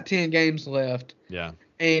only got 10 games left. Yeah.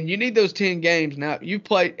 And you need those 10 games. Now, you've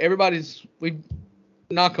played – we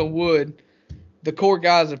knock on wood, the core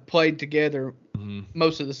guys have played together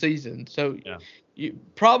most of the season. So you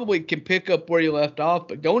probably can pick up where you left off.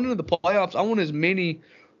 But going into the playoffs, I want as many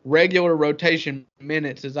regular rotation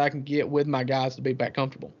minutes as I can get with my guys to be back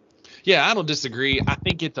comfortable. Yeah, I don't disagree. I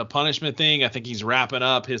think it's a punishment thing. I think he's wrapping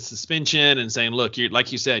up his suspension and saying, look,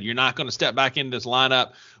 like you said, you're not going to step back into this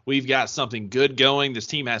lineup. We've got something good going. This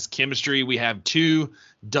team has chemistry. We have 2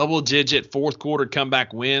 double-digit fourth-quarter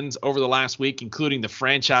comeback wins over the last week, including the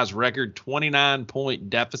franchise record 29-point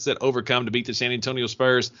deficit overcome to beat the San Antonio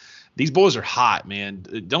Spurs. These boys are hot, man.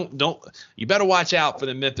 You better watch out for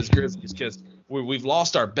the Memphis Grizzlies because we've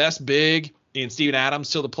lost our best big in Steven Adams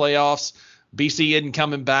till the playoffs. BC isn't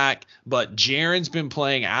coming back, but Jaren's been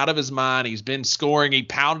playing out of his mind. He's been scoring. He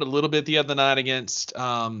pounded a little bit the other night against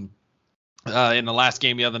in the last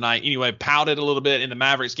game the other night. Anyway, pouted a little bit in the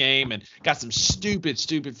Mavericks game and got some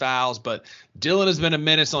stupid fouls. But Dylan has been a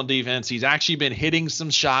menace on defense. He's actually been hitting some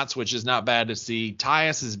shots, which is not bad to see.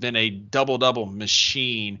 Tyus has been a double-double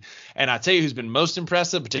machine. And I tell you who's been most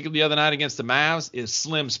impressive, particularly the other night against the Mavs, is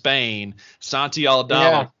Slim Spain. Santi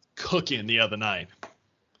Aldama cooking the other night.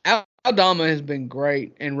 Aldama has been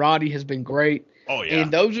great, and Roddy has been great. Oh, yeah.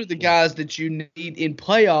 And those are the guys that you need in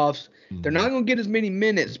playoffs. They're not going to get as many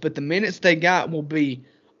minutes, but the minutes they got will be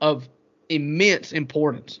of immense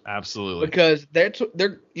importance. Absolutely. Because they're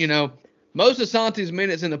most of Santi's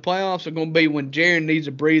minutes in the playoffs are going to be when Jaren needs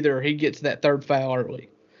a breather or he gets that third foul early.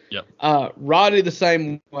 Yep. Roddy the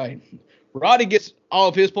same way. Roddy gets all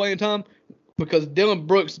of his playing time because Dylan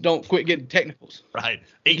Brooks don't quit getting technicals. Right.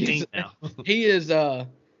 18 now. He is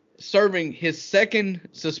serving his second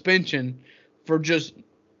suspension for just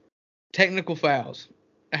technical fouls,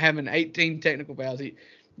 having 18 technical fouls.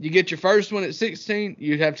 You get your first one at 16,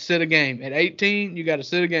 you have to sit a game. At 18, you got to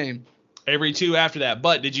sit a game. Every two after that.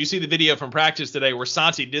 But did you see the video from practice today where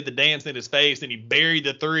Santi did the dance in his face and he buried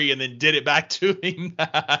the three and then did it back to him?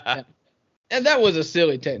 Yeah. And that was a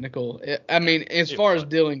silly technical. I mean, as far as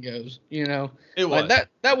Dylan goes, it was. Like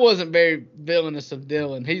that wasn't very villainous of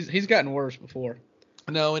Dylan. He's gotten worse before.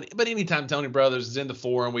 No, but anytime Tony Brothers is in the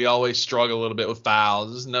forum, we always struggle a little bit with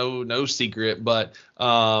fouls. It's no secret, but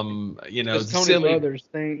Tony Brothers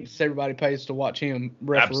thinks everybody pays to watch him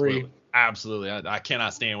referee. Absolutely. I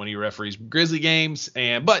cannot stand when he referees Grizzly games.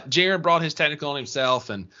 But Jaren brought his technical on himself.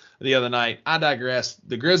 And the other night, I digress.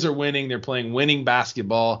 The Grizz are winning. They're playing winning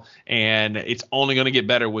basketball. And it's only going to get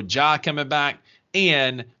better with Ja coming back.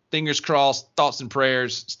 And fingers crossed, thoughts and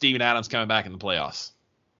prayers, Steven Adams coming back in the playoffs.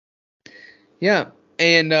 Yeah.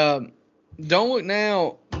 And don't look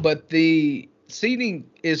now, but the seeding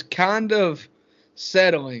is kind of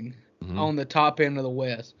settling on the top end of the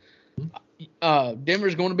West.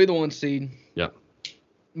 Denver's going to be the 1 seed. Yep.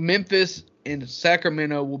 Memphis and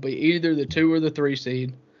Sacramento will be either the 2 or the 3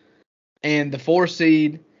 seed. And the 4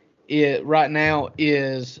 seed right now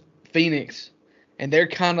is Phoenix. And they're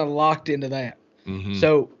kind of locked into that. Mm-hmm.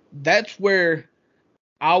 So that's where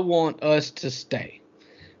I want us to stay.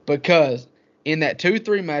 Because in that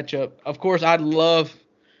 2-3 matchup, of course, I'd love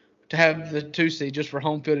to have the 2 seed just for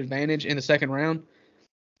home field advantage in the second round.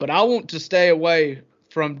 But I want to stay away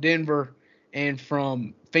from Denver and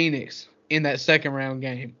from Phoenix in that second round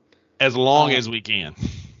game. As long as we can.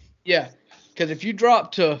 Yeah. Because if you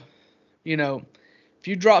drop to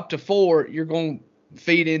 4, you're going to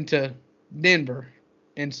feed into Denver.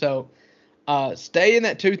 And so stay in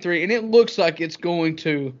that 2-3. And it looks like it's going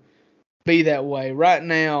to be that way. Right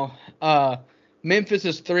now, Memphis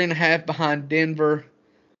is 3.5 behind Denver.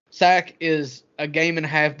 Sac is a game and a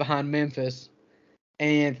half behind Memphis.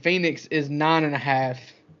 And Phoenix is 9.5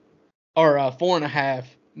 or 4.5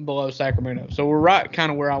 below Sacramento. So we're right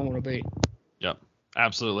kind of where I want to be. Yep,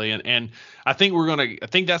 absolutely. And I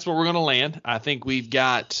think that's where we're gonna land. I think we've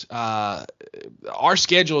got our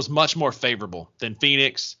schedule is much more favorable than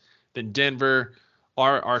Phoenix, than Denver.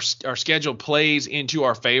 Our schedule plays into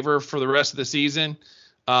our favor for the rest of the season.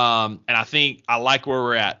 And I think I like where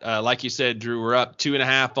we're at. Like you said, Drew, we're up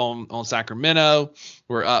 2.5 on Sacramento.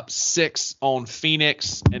 We're up 6 on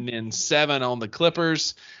Phoenix and then 7 on the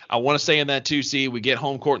Clippers. I want to stay in that 2 seed. We get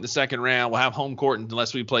home court in the second round. We'll have home court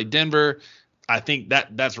unless we play Denver. I think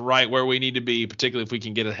that's right where we need to be, particularly if we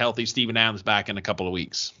can get a healthy Steven Adams back in a couple of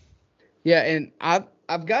weeks. Yeah, and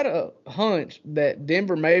I've got a hunch that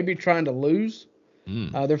Denver may be trying to lose.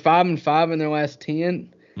 They're 5-5 in their last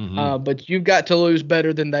 10. Mm-hmm. But you've got to lose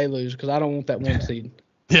better than they lose because I don't want that 1 seed.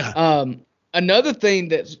 Yeah. Another thing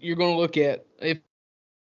that you're going to look at,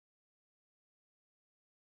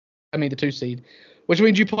 the 2 seed, which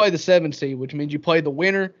means you play the 7 seed, which means you play the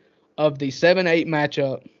winner of the 7-8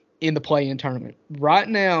 matchup in the play-in tournament. Right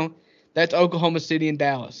now, that's Oklahoma City and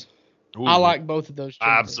Dallas. Ooh, I like both of those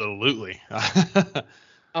chances. Absolutely.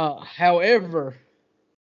 However,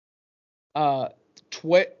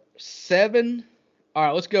 7. All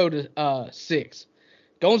right, let's go to 6.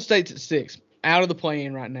 Golden State's at 6, out of the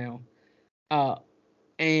play-in right now,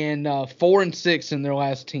 and 4-6 in their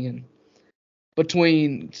last 10.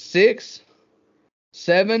 Between 6,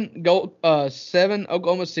 7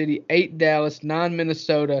 Oklahoma City, 8 Dallas, 9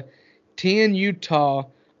 Minnesota, 10 Utah,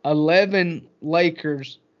 11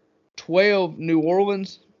 Lakers, 12 New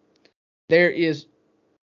Orleans. There is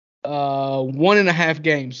 1.5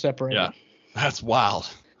 games separated. Yeah, that's wild.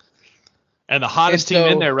 And the hottest team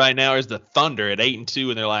in there right now is the Thunder at 8-2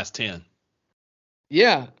 in their last 10.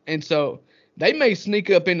 Yeah, and so they may sneak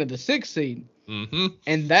up into the 6th seed. Mm-hmm.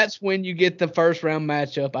 And that's when you get the first round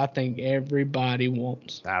matchup I think everybody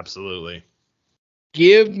wants. Absolutely.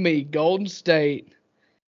 Give me Golden State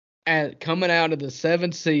coming out of the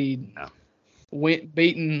 7th seed,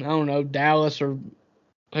 beating, I don't know, Dallas or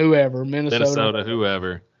whoever, Minnesota,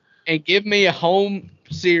 whoever. And give me a home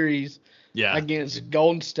series against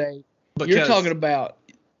Golden State. You're talking about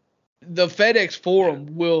the FedEx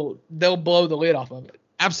Forum they'll blow the lid off of it.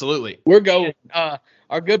 Absolutely. We're going.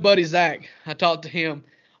 Our good buddy Zach, I talked to him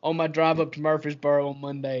on my drive up to Murfreesboro on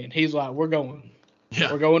Monday, and he's like, we're going.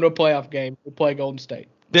 Yeah. We're going to a playoff game. We play Golden State.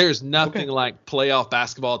 There's nothing like playoff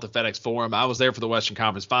basketball at the FedEx Forum. I was there for the Western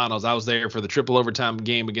Conference Finals. I was there for the triple overtime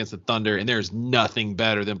game against the Thunder, and there's nothing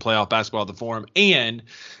better than playoff basketball at the Forum. And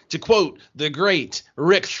to quote the great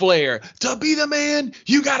Ric Flair, to be the man,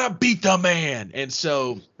 you got to beat the man. And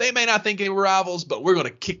so they may not think they were rivals, but we're going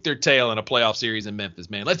to kick their tail in a playoff series in Memphis,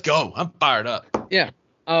 man. Let's go. I'm fired up. Yeah,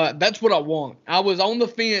 that's what I want. I was on the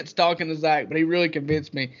fence talking to Zach, but he really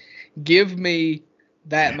convinced me. Give me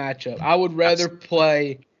that matchup. I would rather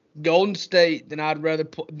play Golden State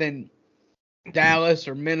than Dallas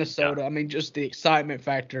or Minnesota. Yeah. I mean, just the excitement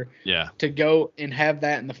factor. Yeah. To go and have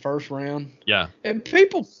that in the first round. Yeah. And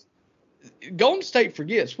Golden State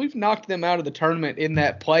forgets we've knocked them out of the tournament in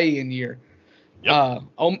that play-in year. Yep.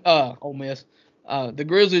 Ole Miss. The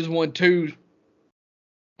Grizzlies won two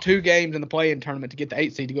games in the play-in tournament to get the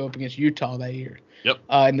 8 seed to go up against Utah that year. Yep.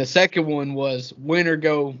 And the second one was winner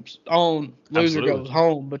goes on, loser Absolutely. goes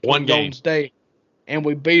home between One game. Golden State, and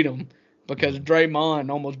we beat them because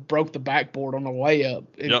Draymond almost broke the backboard on a layup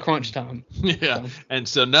in crunch time. Yeah, and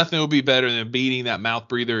so nothing will be better than beating that mouth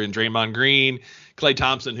breather in Draymond Green. Klay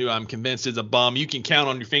Thompson, who I'm convinced is a bum. You can count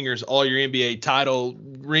on your fingers all your NBA title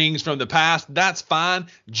rings from the past. That's fine.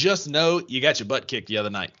 Just know you got your butt kicked the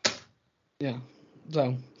other night. Yeah.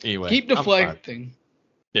 So anyway, keep deflecting.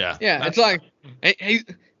 Yeah. Yeah, it's like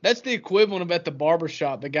that's the equivalent of at the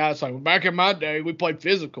barbershop. The guy's like, well, back in my day, we played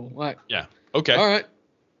physical. Like, yeah. Okay. All right.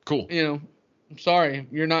 Cool. You know, I'm sorry.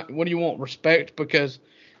 You're not. What do you want? Respect because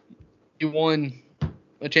you won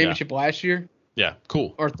a championship last year? Yeah.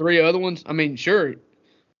 Cool. Or 3 other ones? I mean, sure.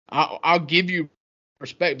 I'll give you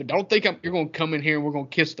respect, but don't think you're going to come in here and we're going to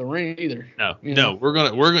kiss the ring either. No. You know? You're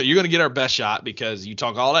gonna get our best shot because you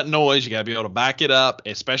talk all that noise. You got to be able to back it up,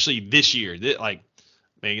 especially this year.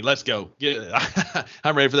 Man, let's go.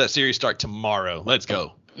 I'm ready for that series start tomorrow. Let's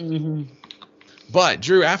go. Mm-hmm. But,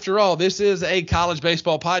 Drew, after all, this is a college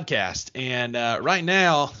baseball podcast. And right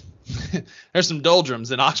now, there's some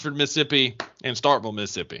doldrums in Oxford, Mississippi and Starkville,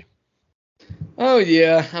 Mississippi. Oh,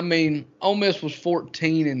 yeah. I mean, Ole Miss was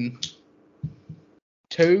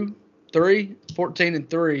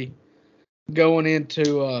 14-3 going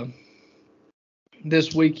into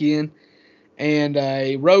this weekend. And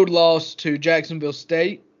a road loss to Jacksonville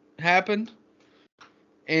State happened.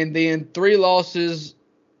 And then 3 losses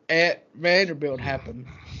at Vanderbilt happened.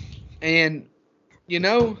 And, you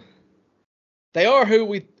know, they are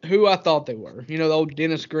who I thought they were. You know, the old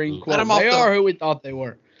Dennis Green quote. They are who we thought they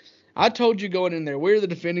were. I told you going in there, we're the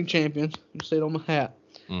defending champions. You see it on my hat.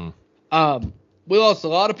 We lost a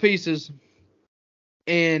lot of pieces.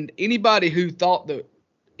 And anybody who thought that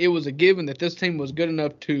it was a given that this team was good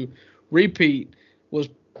enough to repeat was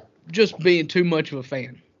just being too much of a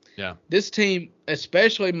fan. Yeah. This team,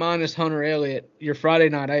 especially minus Hunter Elliott, your Friday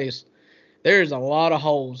night ace, there's a lot of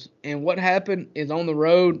holes. And what happened is on the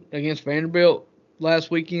road against Vanderbilt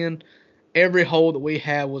last weekend, every hole that we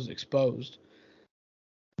had was exposed.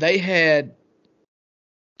 They had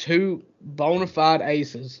 2 bona fide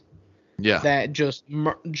aces that just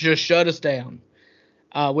shut us down.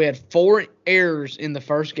 We had 4 errors in the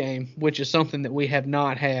first game, which is something that we have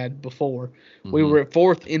not had before. Mm-hmm. We were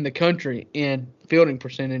 4th in the country in fielding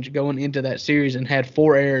percentage going into that series and had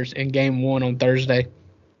 4 errors in game 1 on Thursday.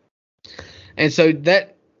 And so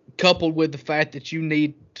that coupled with the fact that you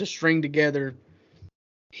need to string together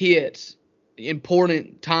hits,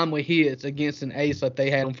 important timely hits against an ace like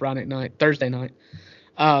they had on Thursday night.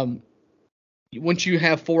 Once you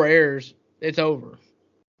have 4 errors, it's over.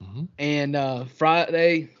 Mm-hmm. And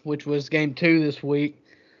Friday, which was game 2 this week,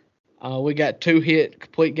 we got 2 hit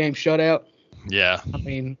complete game shutout. Yeah. I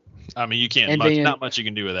mean you can't not much you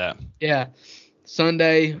can do with that. Yeah.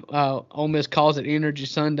 Sunday, Ole Miss calls it Energy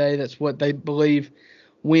Sunday. That's what they believe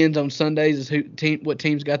wins on Sundays is what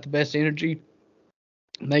team's got the best energy.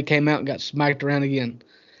 And they came out and got smacked around again.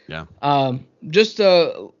 Yeah. Just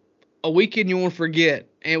a weekend you won't forget.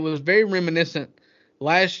 And it was very reminiscent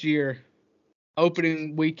last year.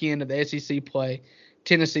 Opening weekend of the SEC play,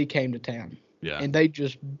 Tennessee came to town. Yeah. And they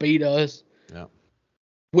just beat us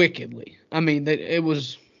wickedly. I mean, it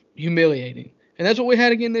was humiliating. And that's what we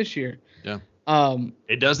had again this year. Yeah.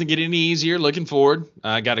 It doesn't get any easier looking forward.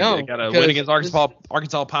 Got to win against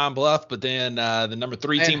Arkansas Pine Bluff, but then the number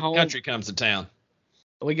 3 team in the country comes to town.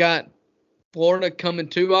 We got Florida coming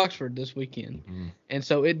to Oxford this weekend. Mm-hmm. And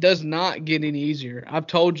so it does not get any easier. I've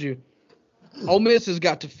told you, Ole Miss has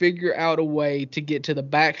got to figure out a way to get to the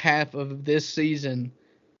back half of this season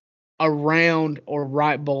around or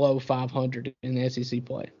right below 500 in the SEC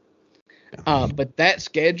play. But that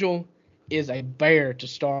schedule is a bear to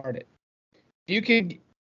start it. You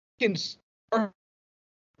can start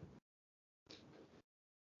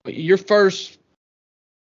your first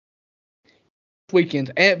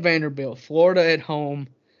weekends at Vanderbilt, Florida at home,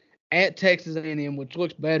 at Texas A&M, which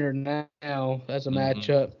looks better now as a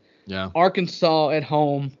matchup. Yeah. Arkansas at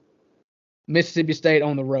home, Mississippi State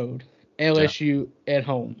on the road, LSU at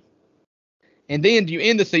home. And then you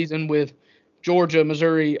end the season with Georgia,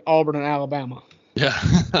 Missouri, Auburn, and Alabama.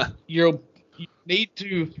 Yeah. You need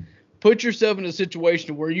to put yourself in a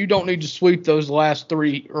situation where you don't need to sweep those last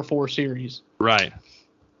 3 or 4 series. Right.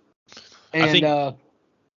 And I think,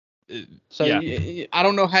 I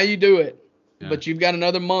don't know how you do it, yeah. but you've got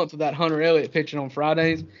another month without Hunter Elliott pitching on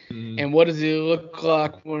Fridays. And what does he look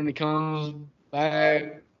like when he comes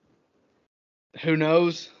back? Who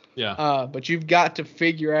knows? Yeah. But you've got to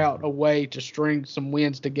figure out a way to string some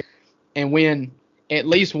wins together and win at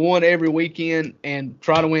least one every weekend and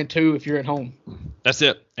try to win 2 if you're at home. That's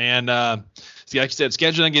it. And see, like you said,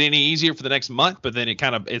 schedule doesn't get any easier for the next month, but then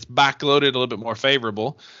it's backloaded a little bit more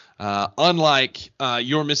favorable. Unlike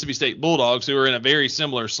your Mississippi State Bulldogs, who are in a very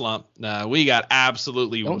similar slump, we got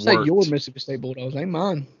absolutely Don't worked. say your Mississippi State Bulldogs, ain't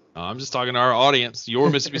mine. I'm just talking to our audience. Your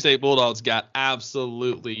Mississippi State Bulldogs got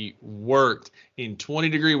absolutely worked in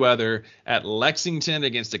 20-degree weather at Lexington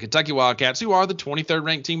against the Kentucky Wildcats, who are the 23rd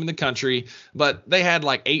ranked team in the country. But they had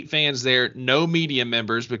like 8 fans there, no media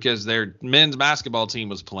members because their men's basketball team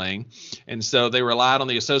was playing. And so they relied on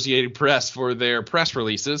the Associated Press for their press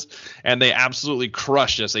releases, and they absolutely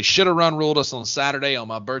crushed us. They should have run ruled us on Saturday on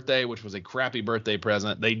my birthday, which was a crappy birthday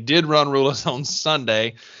present. They did run rule us on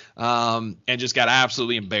Sunday. And just got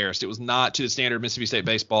absolutely embarrassed. It was not to the standard of Mississippi State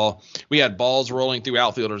baseball. We had balls rolling through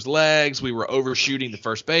outfielders' legs. We were overshooting the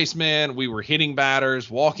first baseman. We were hitting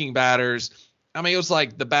batters, walking batters. I mean, it was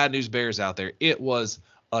like the bad news bears out there. It was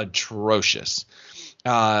atrocious.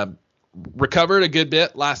 Recovered a good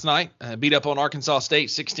bit last night. Beat up on Arkansas State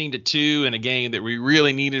 16-2 in a game that we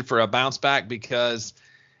really needed for a bounce back because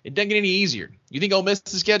it doesn't get any easier. You think Ole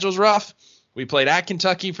Miss's schedule is rough? We played at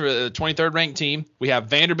Kentucky for the 23rd ranked team. We have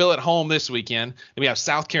Vanderbilt at home this weekend. Then we have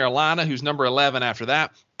South Carolina, who's number 11 after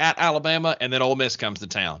that, at Alabama, and then Ole Miss comes to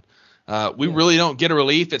town. We really don't get a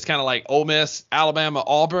relief. It's kind of like Ole Miss, Alabama,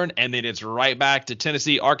 Auburn, and then it's right back to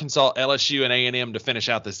Tennessee, Arkansas, LSU, and A&M to finish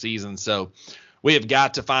out the season. So we have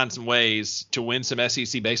got to find some ways to win some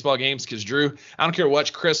SEC baseball games because, Drew, I don't care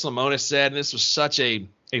what Chris Lemonis said, and this was such a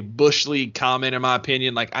Bush League comment in my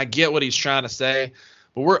opinion. Like, I get what he's trying to say.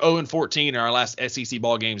 But we're 0-14 in our last SEC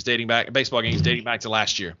baseball games dating back to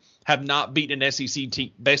last year. Have not beaten an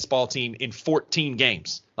SEC baseball team in 14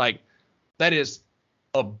 games. Like, that is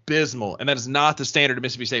abysmal, and that is not the standard of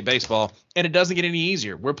Mississippi State baseball, and it doesn't get any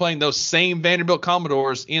easier. We're playing those same Vanderbilt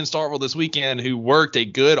Commodores in Starkville this weekend who worked a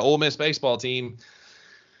good Ole Miss baseball team.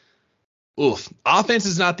 Oof. Offense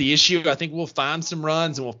is not the issue. I think we'll find some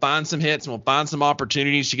runs, and we'll find some hits, and we'll find some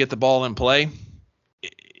opportunities to get the ball in play.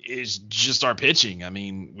 Is just our pitching. I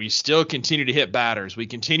mean, we still continue to hit batters. We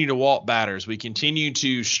continue to walk batters. We continue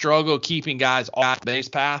to struggle keeping guys off the base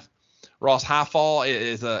path. Ross Highfall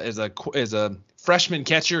is a freshman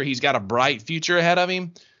catcher. He's got a bright future ahead of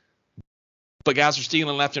him, but guys are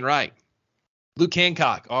stealing left and right. Luke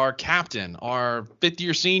Hancock, our captain, our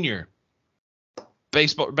 5th-year senior. I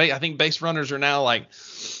think base runners are now like,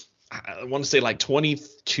 I want to say like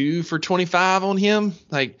 22 for 25 on him.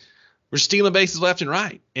 Like, we're stealing bases left and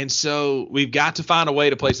right. And so we've got to find a way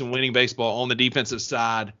to play some winning baseball on the defensive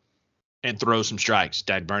side and throw some strikes.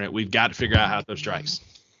 Dad burn it. We've got to figure out how to throw strikes.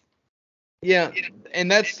 Yeah,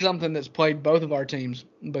 and that's something that's played both of our teams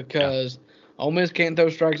because Ole Miss can't throw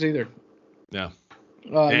strikes either. Yeah.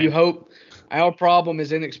 You hope our problem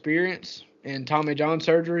is inexperience and Tommy John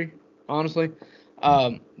surgery, honestly.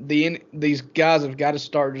 These guys have got to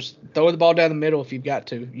start just throwing the ball down the middle if you've got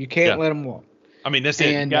to. You can't let them walk. I mean, that's it.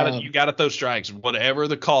 You got to throw strikes. Whatever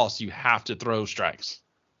the cost, you have to throw strikes.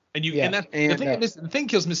 And the thing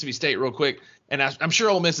kills Mississippi State real quick, and I'm sure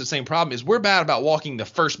Ole Miss has the same problem, is we're bad about walking the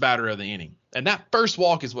first batter of the inning. And that first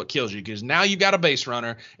walk is what kills you because now you've got a base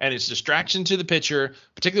runner, and it's distraction to the pitcher,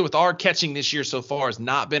 particularly with our catching this year so far has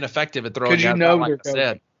not been effective at throwing guys out, like I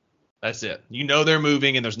said. That's it. You know they're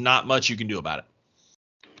moving, and there's not much you can do about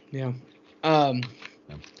it.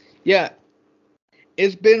 Yeah.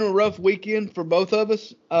 It's been a rough weekend for both of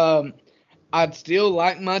us. I'd still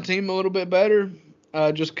like my team a little bit better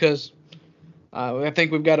just because I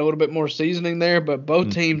think we've got a little bit more seasoning there, but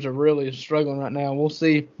both teams are really struggling right now. We'll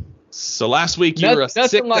see. So last week you were a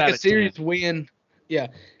 6 like out a of series 10. win. Yeah,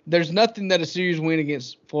 there's nothing that a series win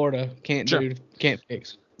against Florida can't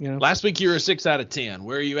fix. You know. Last week you were a 6 out of 10.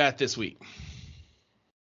 Where are you at this week?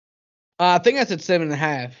 I think I said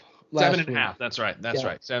 7.5. 7.5. That's right. That's Yeah.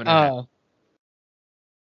 right. 7.5.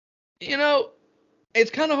 You know,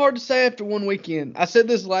 it's kind of hard to say after one weekend. I said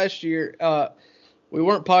this last year. We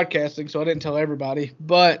weren't podcasting, so I didn't tell everybody.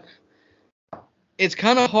 But it's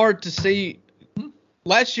kind of hard to see.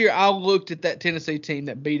 Last year, I looked at that Tennessee team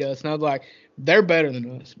that beat us, and I was like, they're better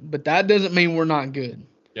than us. But that doesn't mean we're not good.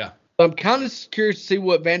 Yeah. I'm kind of curious to see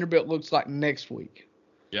what Vanderbilt looks like next week.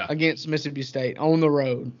 Yeah. Against Mississippi State on the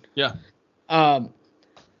road. Yeah.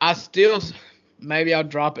 I still, maybe I'll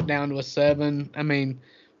drop it down to a 7. I mean,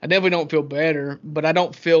 I definitely don't feel better, but I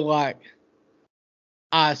don't feel like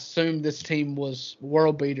I assumed this team was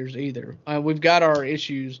world beaters either. We've got our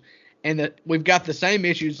issues, and we've got the same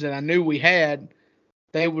issues that I knew we had.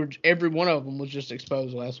 Every one of them was just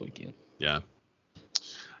exposed last weekend. Yeah.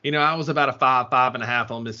 I was about a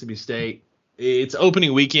 5.5 on Mississippi State. It's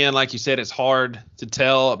opening weekend, like you said. It's hard to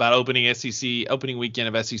tell about opening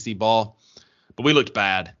weekend of SEC ball, but we looked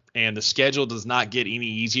bad, and the schedule does not get any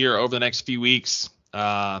easier over the next few weeks.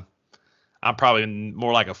 I'm probably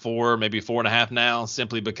more like a 4, maybe a 4.5 now,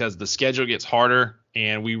 simply because the schedule gets harder,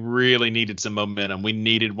 and we really needed some momentum. We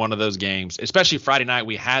needed one of those games, especially Friday night.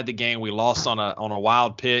 We had the game. We lost on a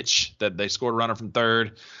wild pitch that they scored a runner from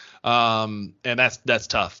third. And that's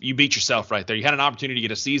tough. You beat yourself right there. You had an opportunity to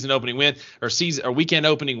get a season opening win or weekend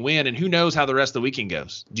opening win, and who knows how the rest of the weekend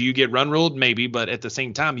goes. Do you get run ruled? Maybe, but at the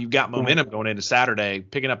same time, you've got momentum going into Saturday,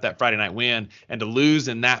 picking up that Friday night win, and to lose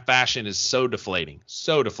in that fashion is so deflating.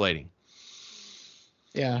 So deflating.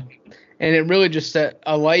 Yeah. And it really just set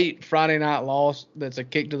a late Friday night loss that's a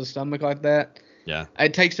kick to the stomach like that. Yeah.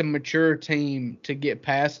 It takes a mature team to get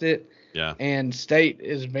past it. Yeah. And State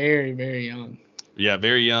is very, very young. Yeah,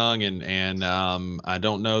 very young, and I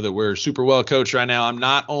don't know that we're super well coached right now. I'm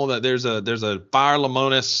not on that. There's a fire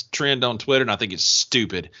Lemonis trend on Twitter, and I think it's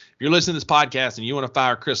stupid. If you're listening to this podcast and you want to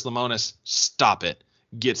fire Chris Lemonis, stop it.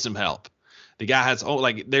 Get some help. The guy has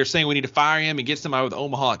they're saying we need to fire him and get somebody with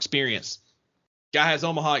Omaha experience. Guy has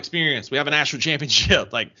Omaha experience. We have a national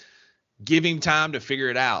championship. Give him time to figure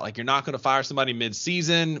it out. You're not going to fire somebody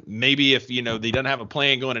mid-season. Maybe if they don't have a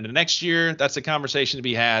plan going into next year, that's a conversation to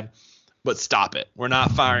be had. But stop it. We're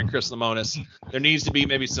not firing Chris Lemonis. There needs to be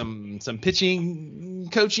maybe some pitching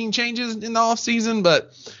coaching changes in the offseason,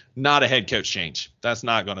 but not a head coach change. That's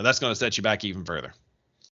going to set you back even further.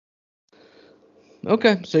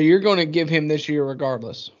 Okay, so you're going to give him this year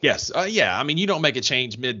regardless. Yes. Yeah. I mean, you don't make a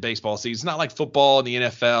change mid-baseball season. It's not like football in the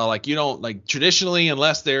NFL. You don't traditionally,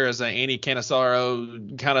 unless there is an Andy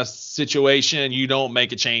Cannizzaro kind of situation, you don't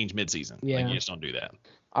make a change mid-season. Yeah. You just don't do that.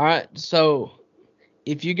 All right. So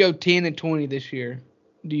if you go 10-20 this year,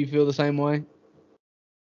 do you feel the same way?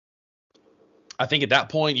 I think at that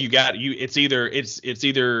point it's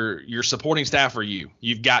either your supporting staff or you.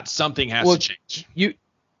 You've got something has to change.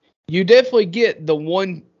 You definitely get the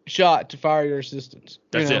one shot to fire your assistants.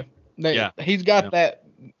 That's it. Yeah. He's got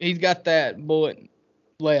that bullet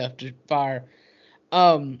left to fire.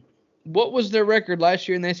 What was their record last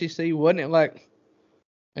year in the SEC? Wasn't it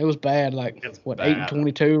it was bad,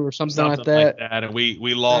 8-22 or something like that. And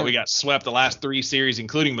we lost. We got swept the last 3 series,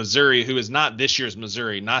 including Missouri, who is not this year's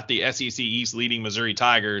Missouri, not the SEC East leading Missouri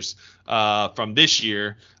Tigers from this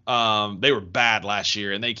year. They were bad last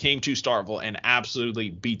year, and they came to Starkville and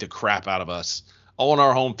absolutely beat the crap out of us on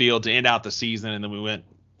our home field to end out the season. And then we went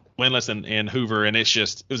winless in Hoover, and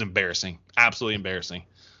it was embarrassing, absolutely embarrassing.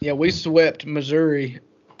 Yeah, we swept Missouri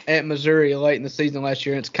at Missouri late in the season last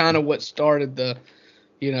year. And it's kind of what started the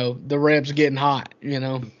Rebs getting hot,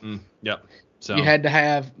 Mm-hmm. Yep. So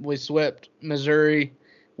we swept Missouri,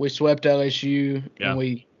 we swept LSU,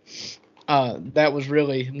 and that was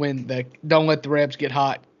really when the don't let the Rebs get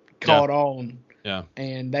hot caught on. Yeah.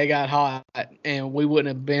 And they got hot, and we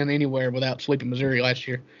wouldn't have been anywhere without sweeping Missouri last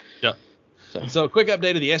year. Yep. So a quick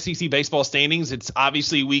update of the SEC baseball standings. It's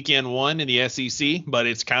obviously weekend 1 in the SEC, but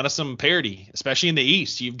it's kind of some parity, especially in the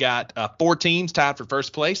East. You've got 4 teams tied for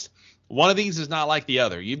first place. One of these is not like the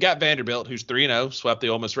other. You've got Vanderbilt, who's 3-0, swept the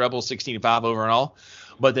Ole Miss Rebels 16-5 overall,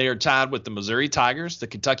 but they are tied with the Missouri Tigers, the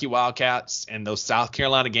Kentucky Wildcats, and those South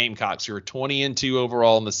Carolina Gamecocks, who are 20-2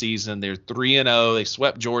 overall in the season. They're 3-0. They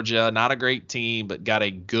swept Georgia, not a great team, but got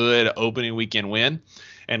a good opening weekend win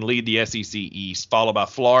and lead the SEC East, followed by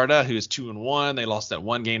Florida, who is 2-1. They lost that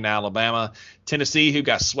one game to Alabama. Tennessee, who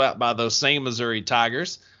got swept by those same Missouri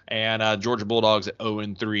Tigers, and Georgia Bulldogs at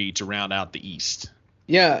 0-3 to round out the East.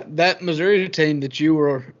 Yeah, that Missouri team that you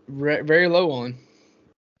were very low on.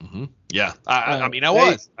 Mm-hmm. Yeah, I mean, I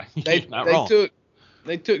was. Not wrong.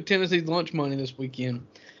 They took Tennessee's lunch money this weekend.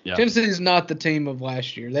 Yeah. Tennessee's not the team of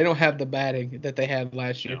last year. They don't have the batting that they had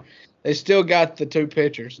last year. Yeah. They still got the 2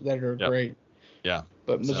 pitchers that are great. Yeah.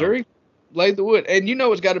 But Missouri, Laid the wood. And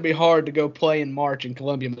it's got to be hard to go play in March in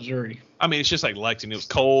Columbia, Missouri. I mean, it's just like Lexington. It was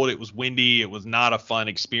cold. It was windy. It was not a fun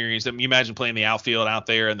experience. I mean, you imagine playing the outfield out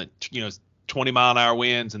there and 20-mile-an-hour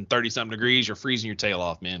winds and 30-something degrees. You're freezing your tail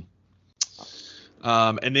off, man.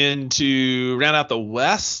 And then to round out the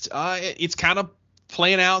West, it's kind of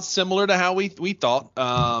playing out similar to how we thought.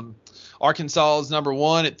 Arkansas is number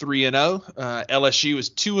 1 at 3-0. LSU is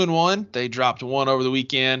 2-1. They dropped 1 over the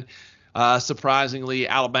weekend. Surprisingly,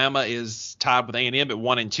 Alabama is tied with A&M at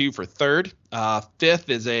 1-2 for third. Fifth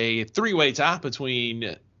is a 3-way tie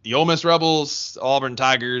between the Ole Miss Rebels, Auburn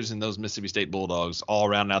Tigers, and those Mississippi State Bulldogs, all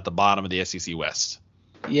rounding out the bottom of the SEC West.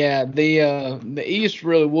 Yeah, the East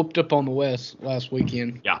really whooped up on the West last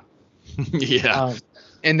weekend. Yeah. Yeah.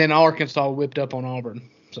 And then Arkansas whipped up on Auburn.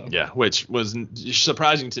 So. Yeah, which was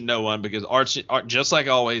surprising to no one because just like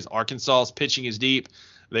always, Arkansas's pitching is deep.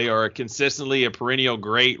 They are consistently a perennial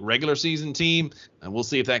great regular season team, and we'll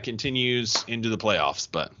see if that continues into the playoffs.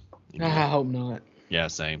 But I hope not. Yeah,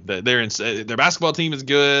 same. Their basketball team is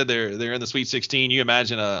good. They're in the Sweet 16. You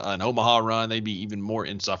imagine an Omaha run, they'd be even more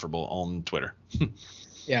insufferable on Twitter.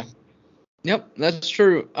 Yeah. Yep, that's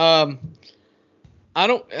true. I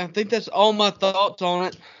think that's all my thoughts on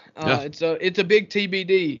it. Yeah. It's a big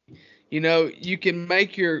TBD. You can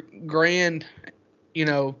make your grand,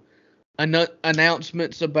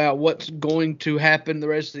 announcements about what's going to happen the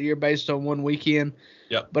rest of the year based on one weekend.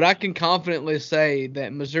 Yep. But I can confidently say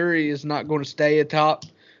that Missouri is not going to stay atop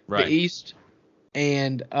the East,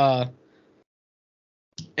 and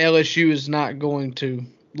LSU is not going to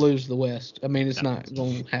lose the West. I mean, it's not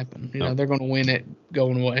going to happen. They're going to win it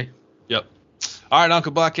going away. Yep. All right,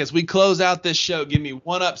 Uncle Buck, as we close out this show, give me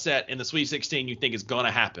one upset in the Sweet 16 you think is going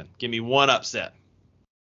to happen. Give me one upset.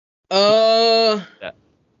 Hold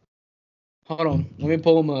on. Let me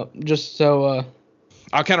pull them up just so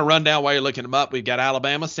I'll kind of run down while you're looking them up. We've got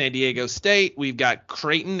Alabama, San Diego State. We've got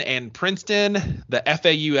Creighton and Princeton, the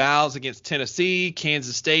FAU Owls against Tennessee,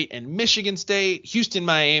 Kansas State and Michigan State, Houston,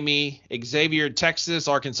 Miami, Xavier, Texas,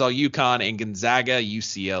 Arkansas, UConn, and Gonzaga,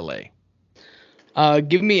 UCLA.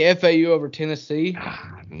 Give me FAU over Tennessee.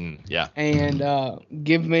 Yeah. And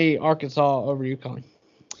give me Arkansas over UConn.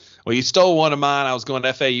 Well, you stole one of mine. I was going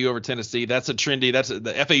FAU over Tennessee. That's a trendy.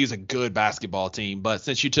 The FAU is a good basketball team. But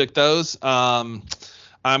since you took those, I'm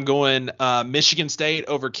going Michigan State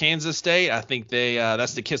over Kansas State. I think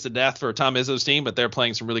that's the kiss of death for Tom Izzo's team, but they're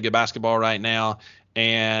playing some really good basketball right now.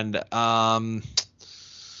 And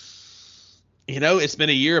it's been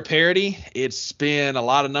a year of parity. It's been a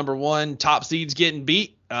lot of number 1 top seeds getting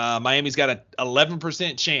beat. Miami's got an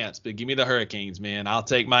 11% chance, but give me the Hurricanes, man. I'll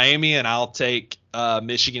take Miami and I'll take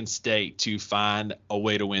Michigan State to find a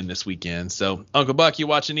way to win this weekend. So, Uncle Buck, you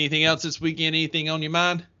watching anything else this weekend? Anything on your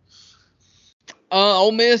mind?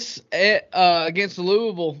 Ole Miss against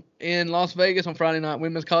Louisville in Las Vegas on Friday night,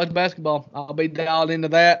 women's college basketball. I'll be dialed into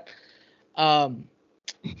that.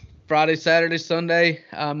 Friday, Saturday, Sunday,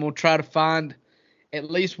 I'm going to try to find at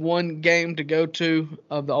least one game to go to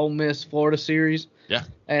of the Ole Miss Florida series. Yeah.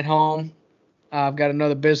 At home. I've got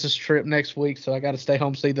another business trip next week, so I got to stay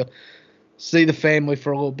home, see the family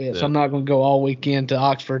for a little bit. Yeah. So I'm not going to go all weekend to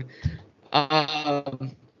Oxford. But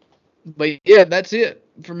yeah, that's it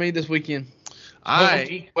for me this weekend.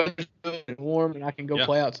 Warm and I can go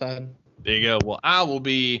play outside. There you go. Well, I will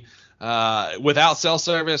be without cell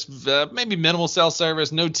service, maybe minimal cell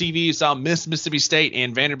service, no TV, so I'll miss Mississippi State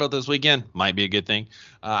and Vanderbilt this weekend. Might be a good thing.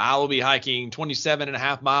 I will be hiking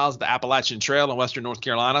 27.5 miles the Appalachian Trail in western North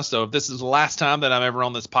Carolina. So if this is the last time that I'm ever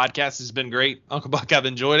on this podcast, it's been great. Uncle Buck, I've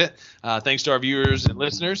enjoyed it. Thanks to our viewers and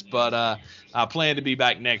listeners. But I plan to be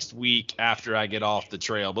back next week after I get off the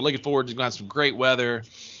trail. But looking forward to going to have some great weather.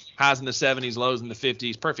 Highs in the 70s, lows in the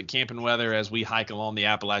 50s. Perfect camping weather as we hike along the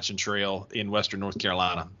Appalachian Trail in western North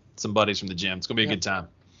Carolina. Some buddies from the gym. It's going to be a good time.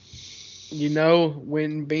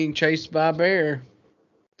 When being chased by a bear,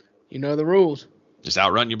 the rules. Just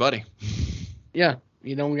outrun your buddy. Yeah.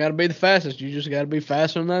 You don't got to be the fastest. You just got to be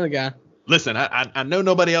faster than the other guy. Listen, I know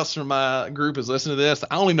nobody else from my group is listening to this.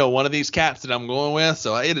 I only know one of these cats that I'm going with,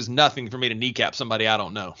 so it is nothing for me to kneecap somebody I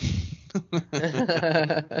don't know.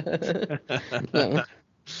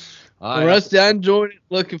 Well, Rusty, I enjoyed it.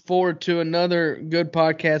 Looking forward to another good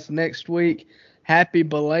podcast next week. Happy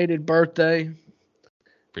belated birthday.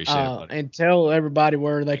 Appreciate it, buddy. And tell everybody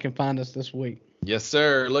where they can find us this week. Yes,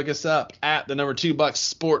 sir. Look us up at the number 2 Bucks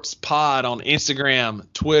Sports Pod on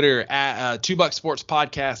Instagram, Twitter, at 2 Bucks Sports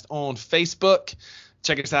Podcast on Facebook.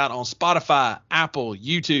 Check us out on Spotify, Apple,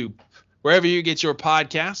 YouTube, wherever you get your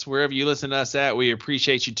podcasts, wherever you listen to us at. We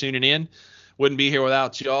appreciate you tuning in. Wouldn't be here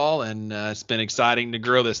without y'all, and it's been exciting to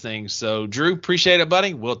grow this thing. So, Drew, appreciate it,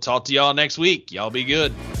 buddy. We'll talk to y'all next week. Y'all be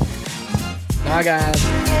good. Bye,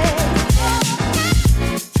 guys.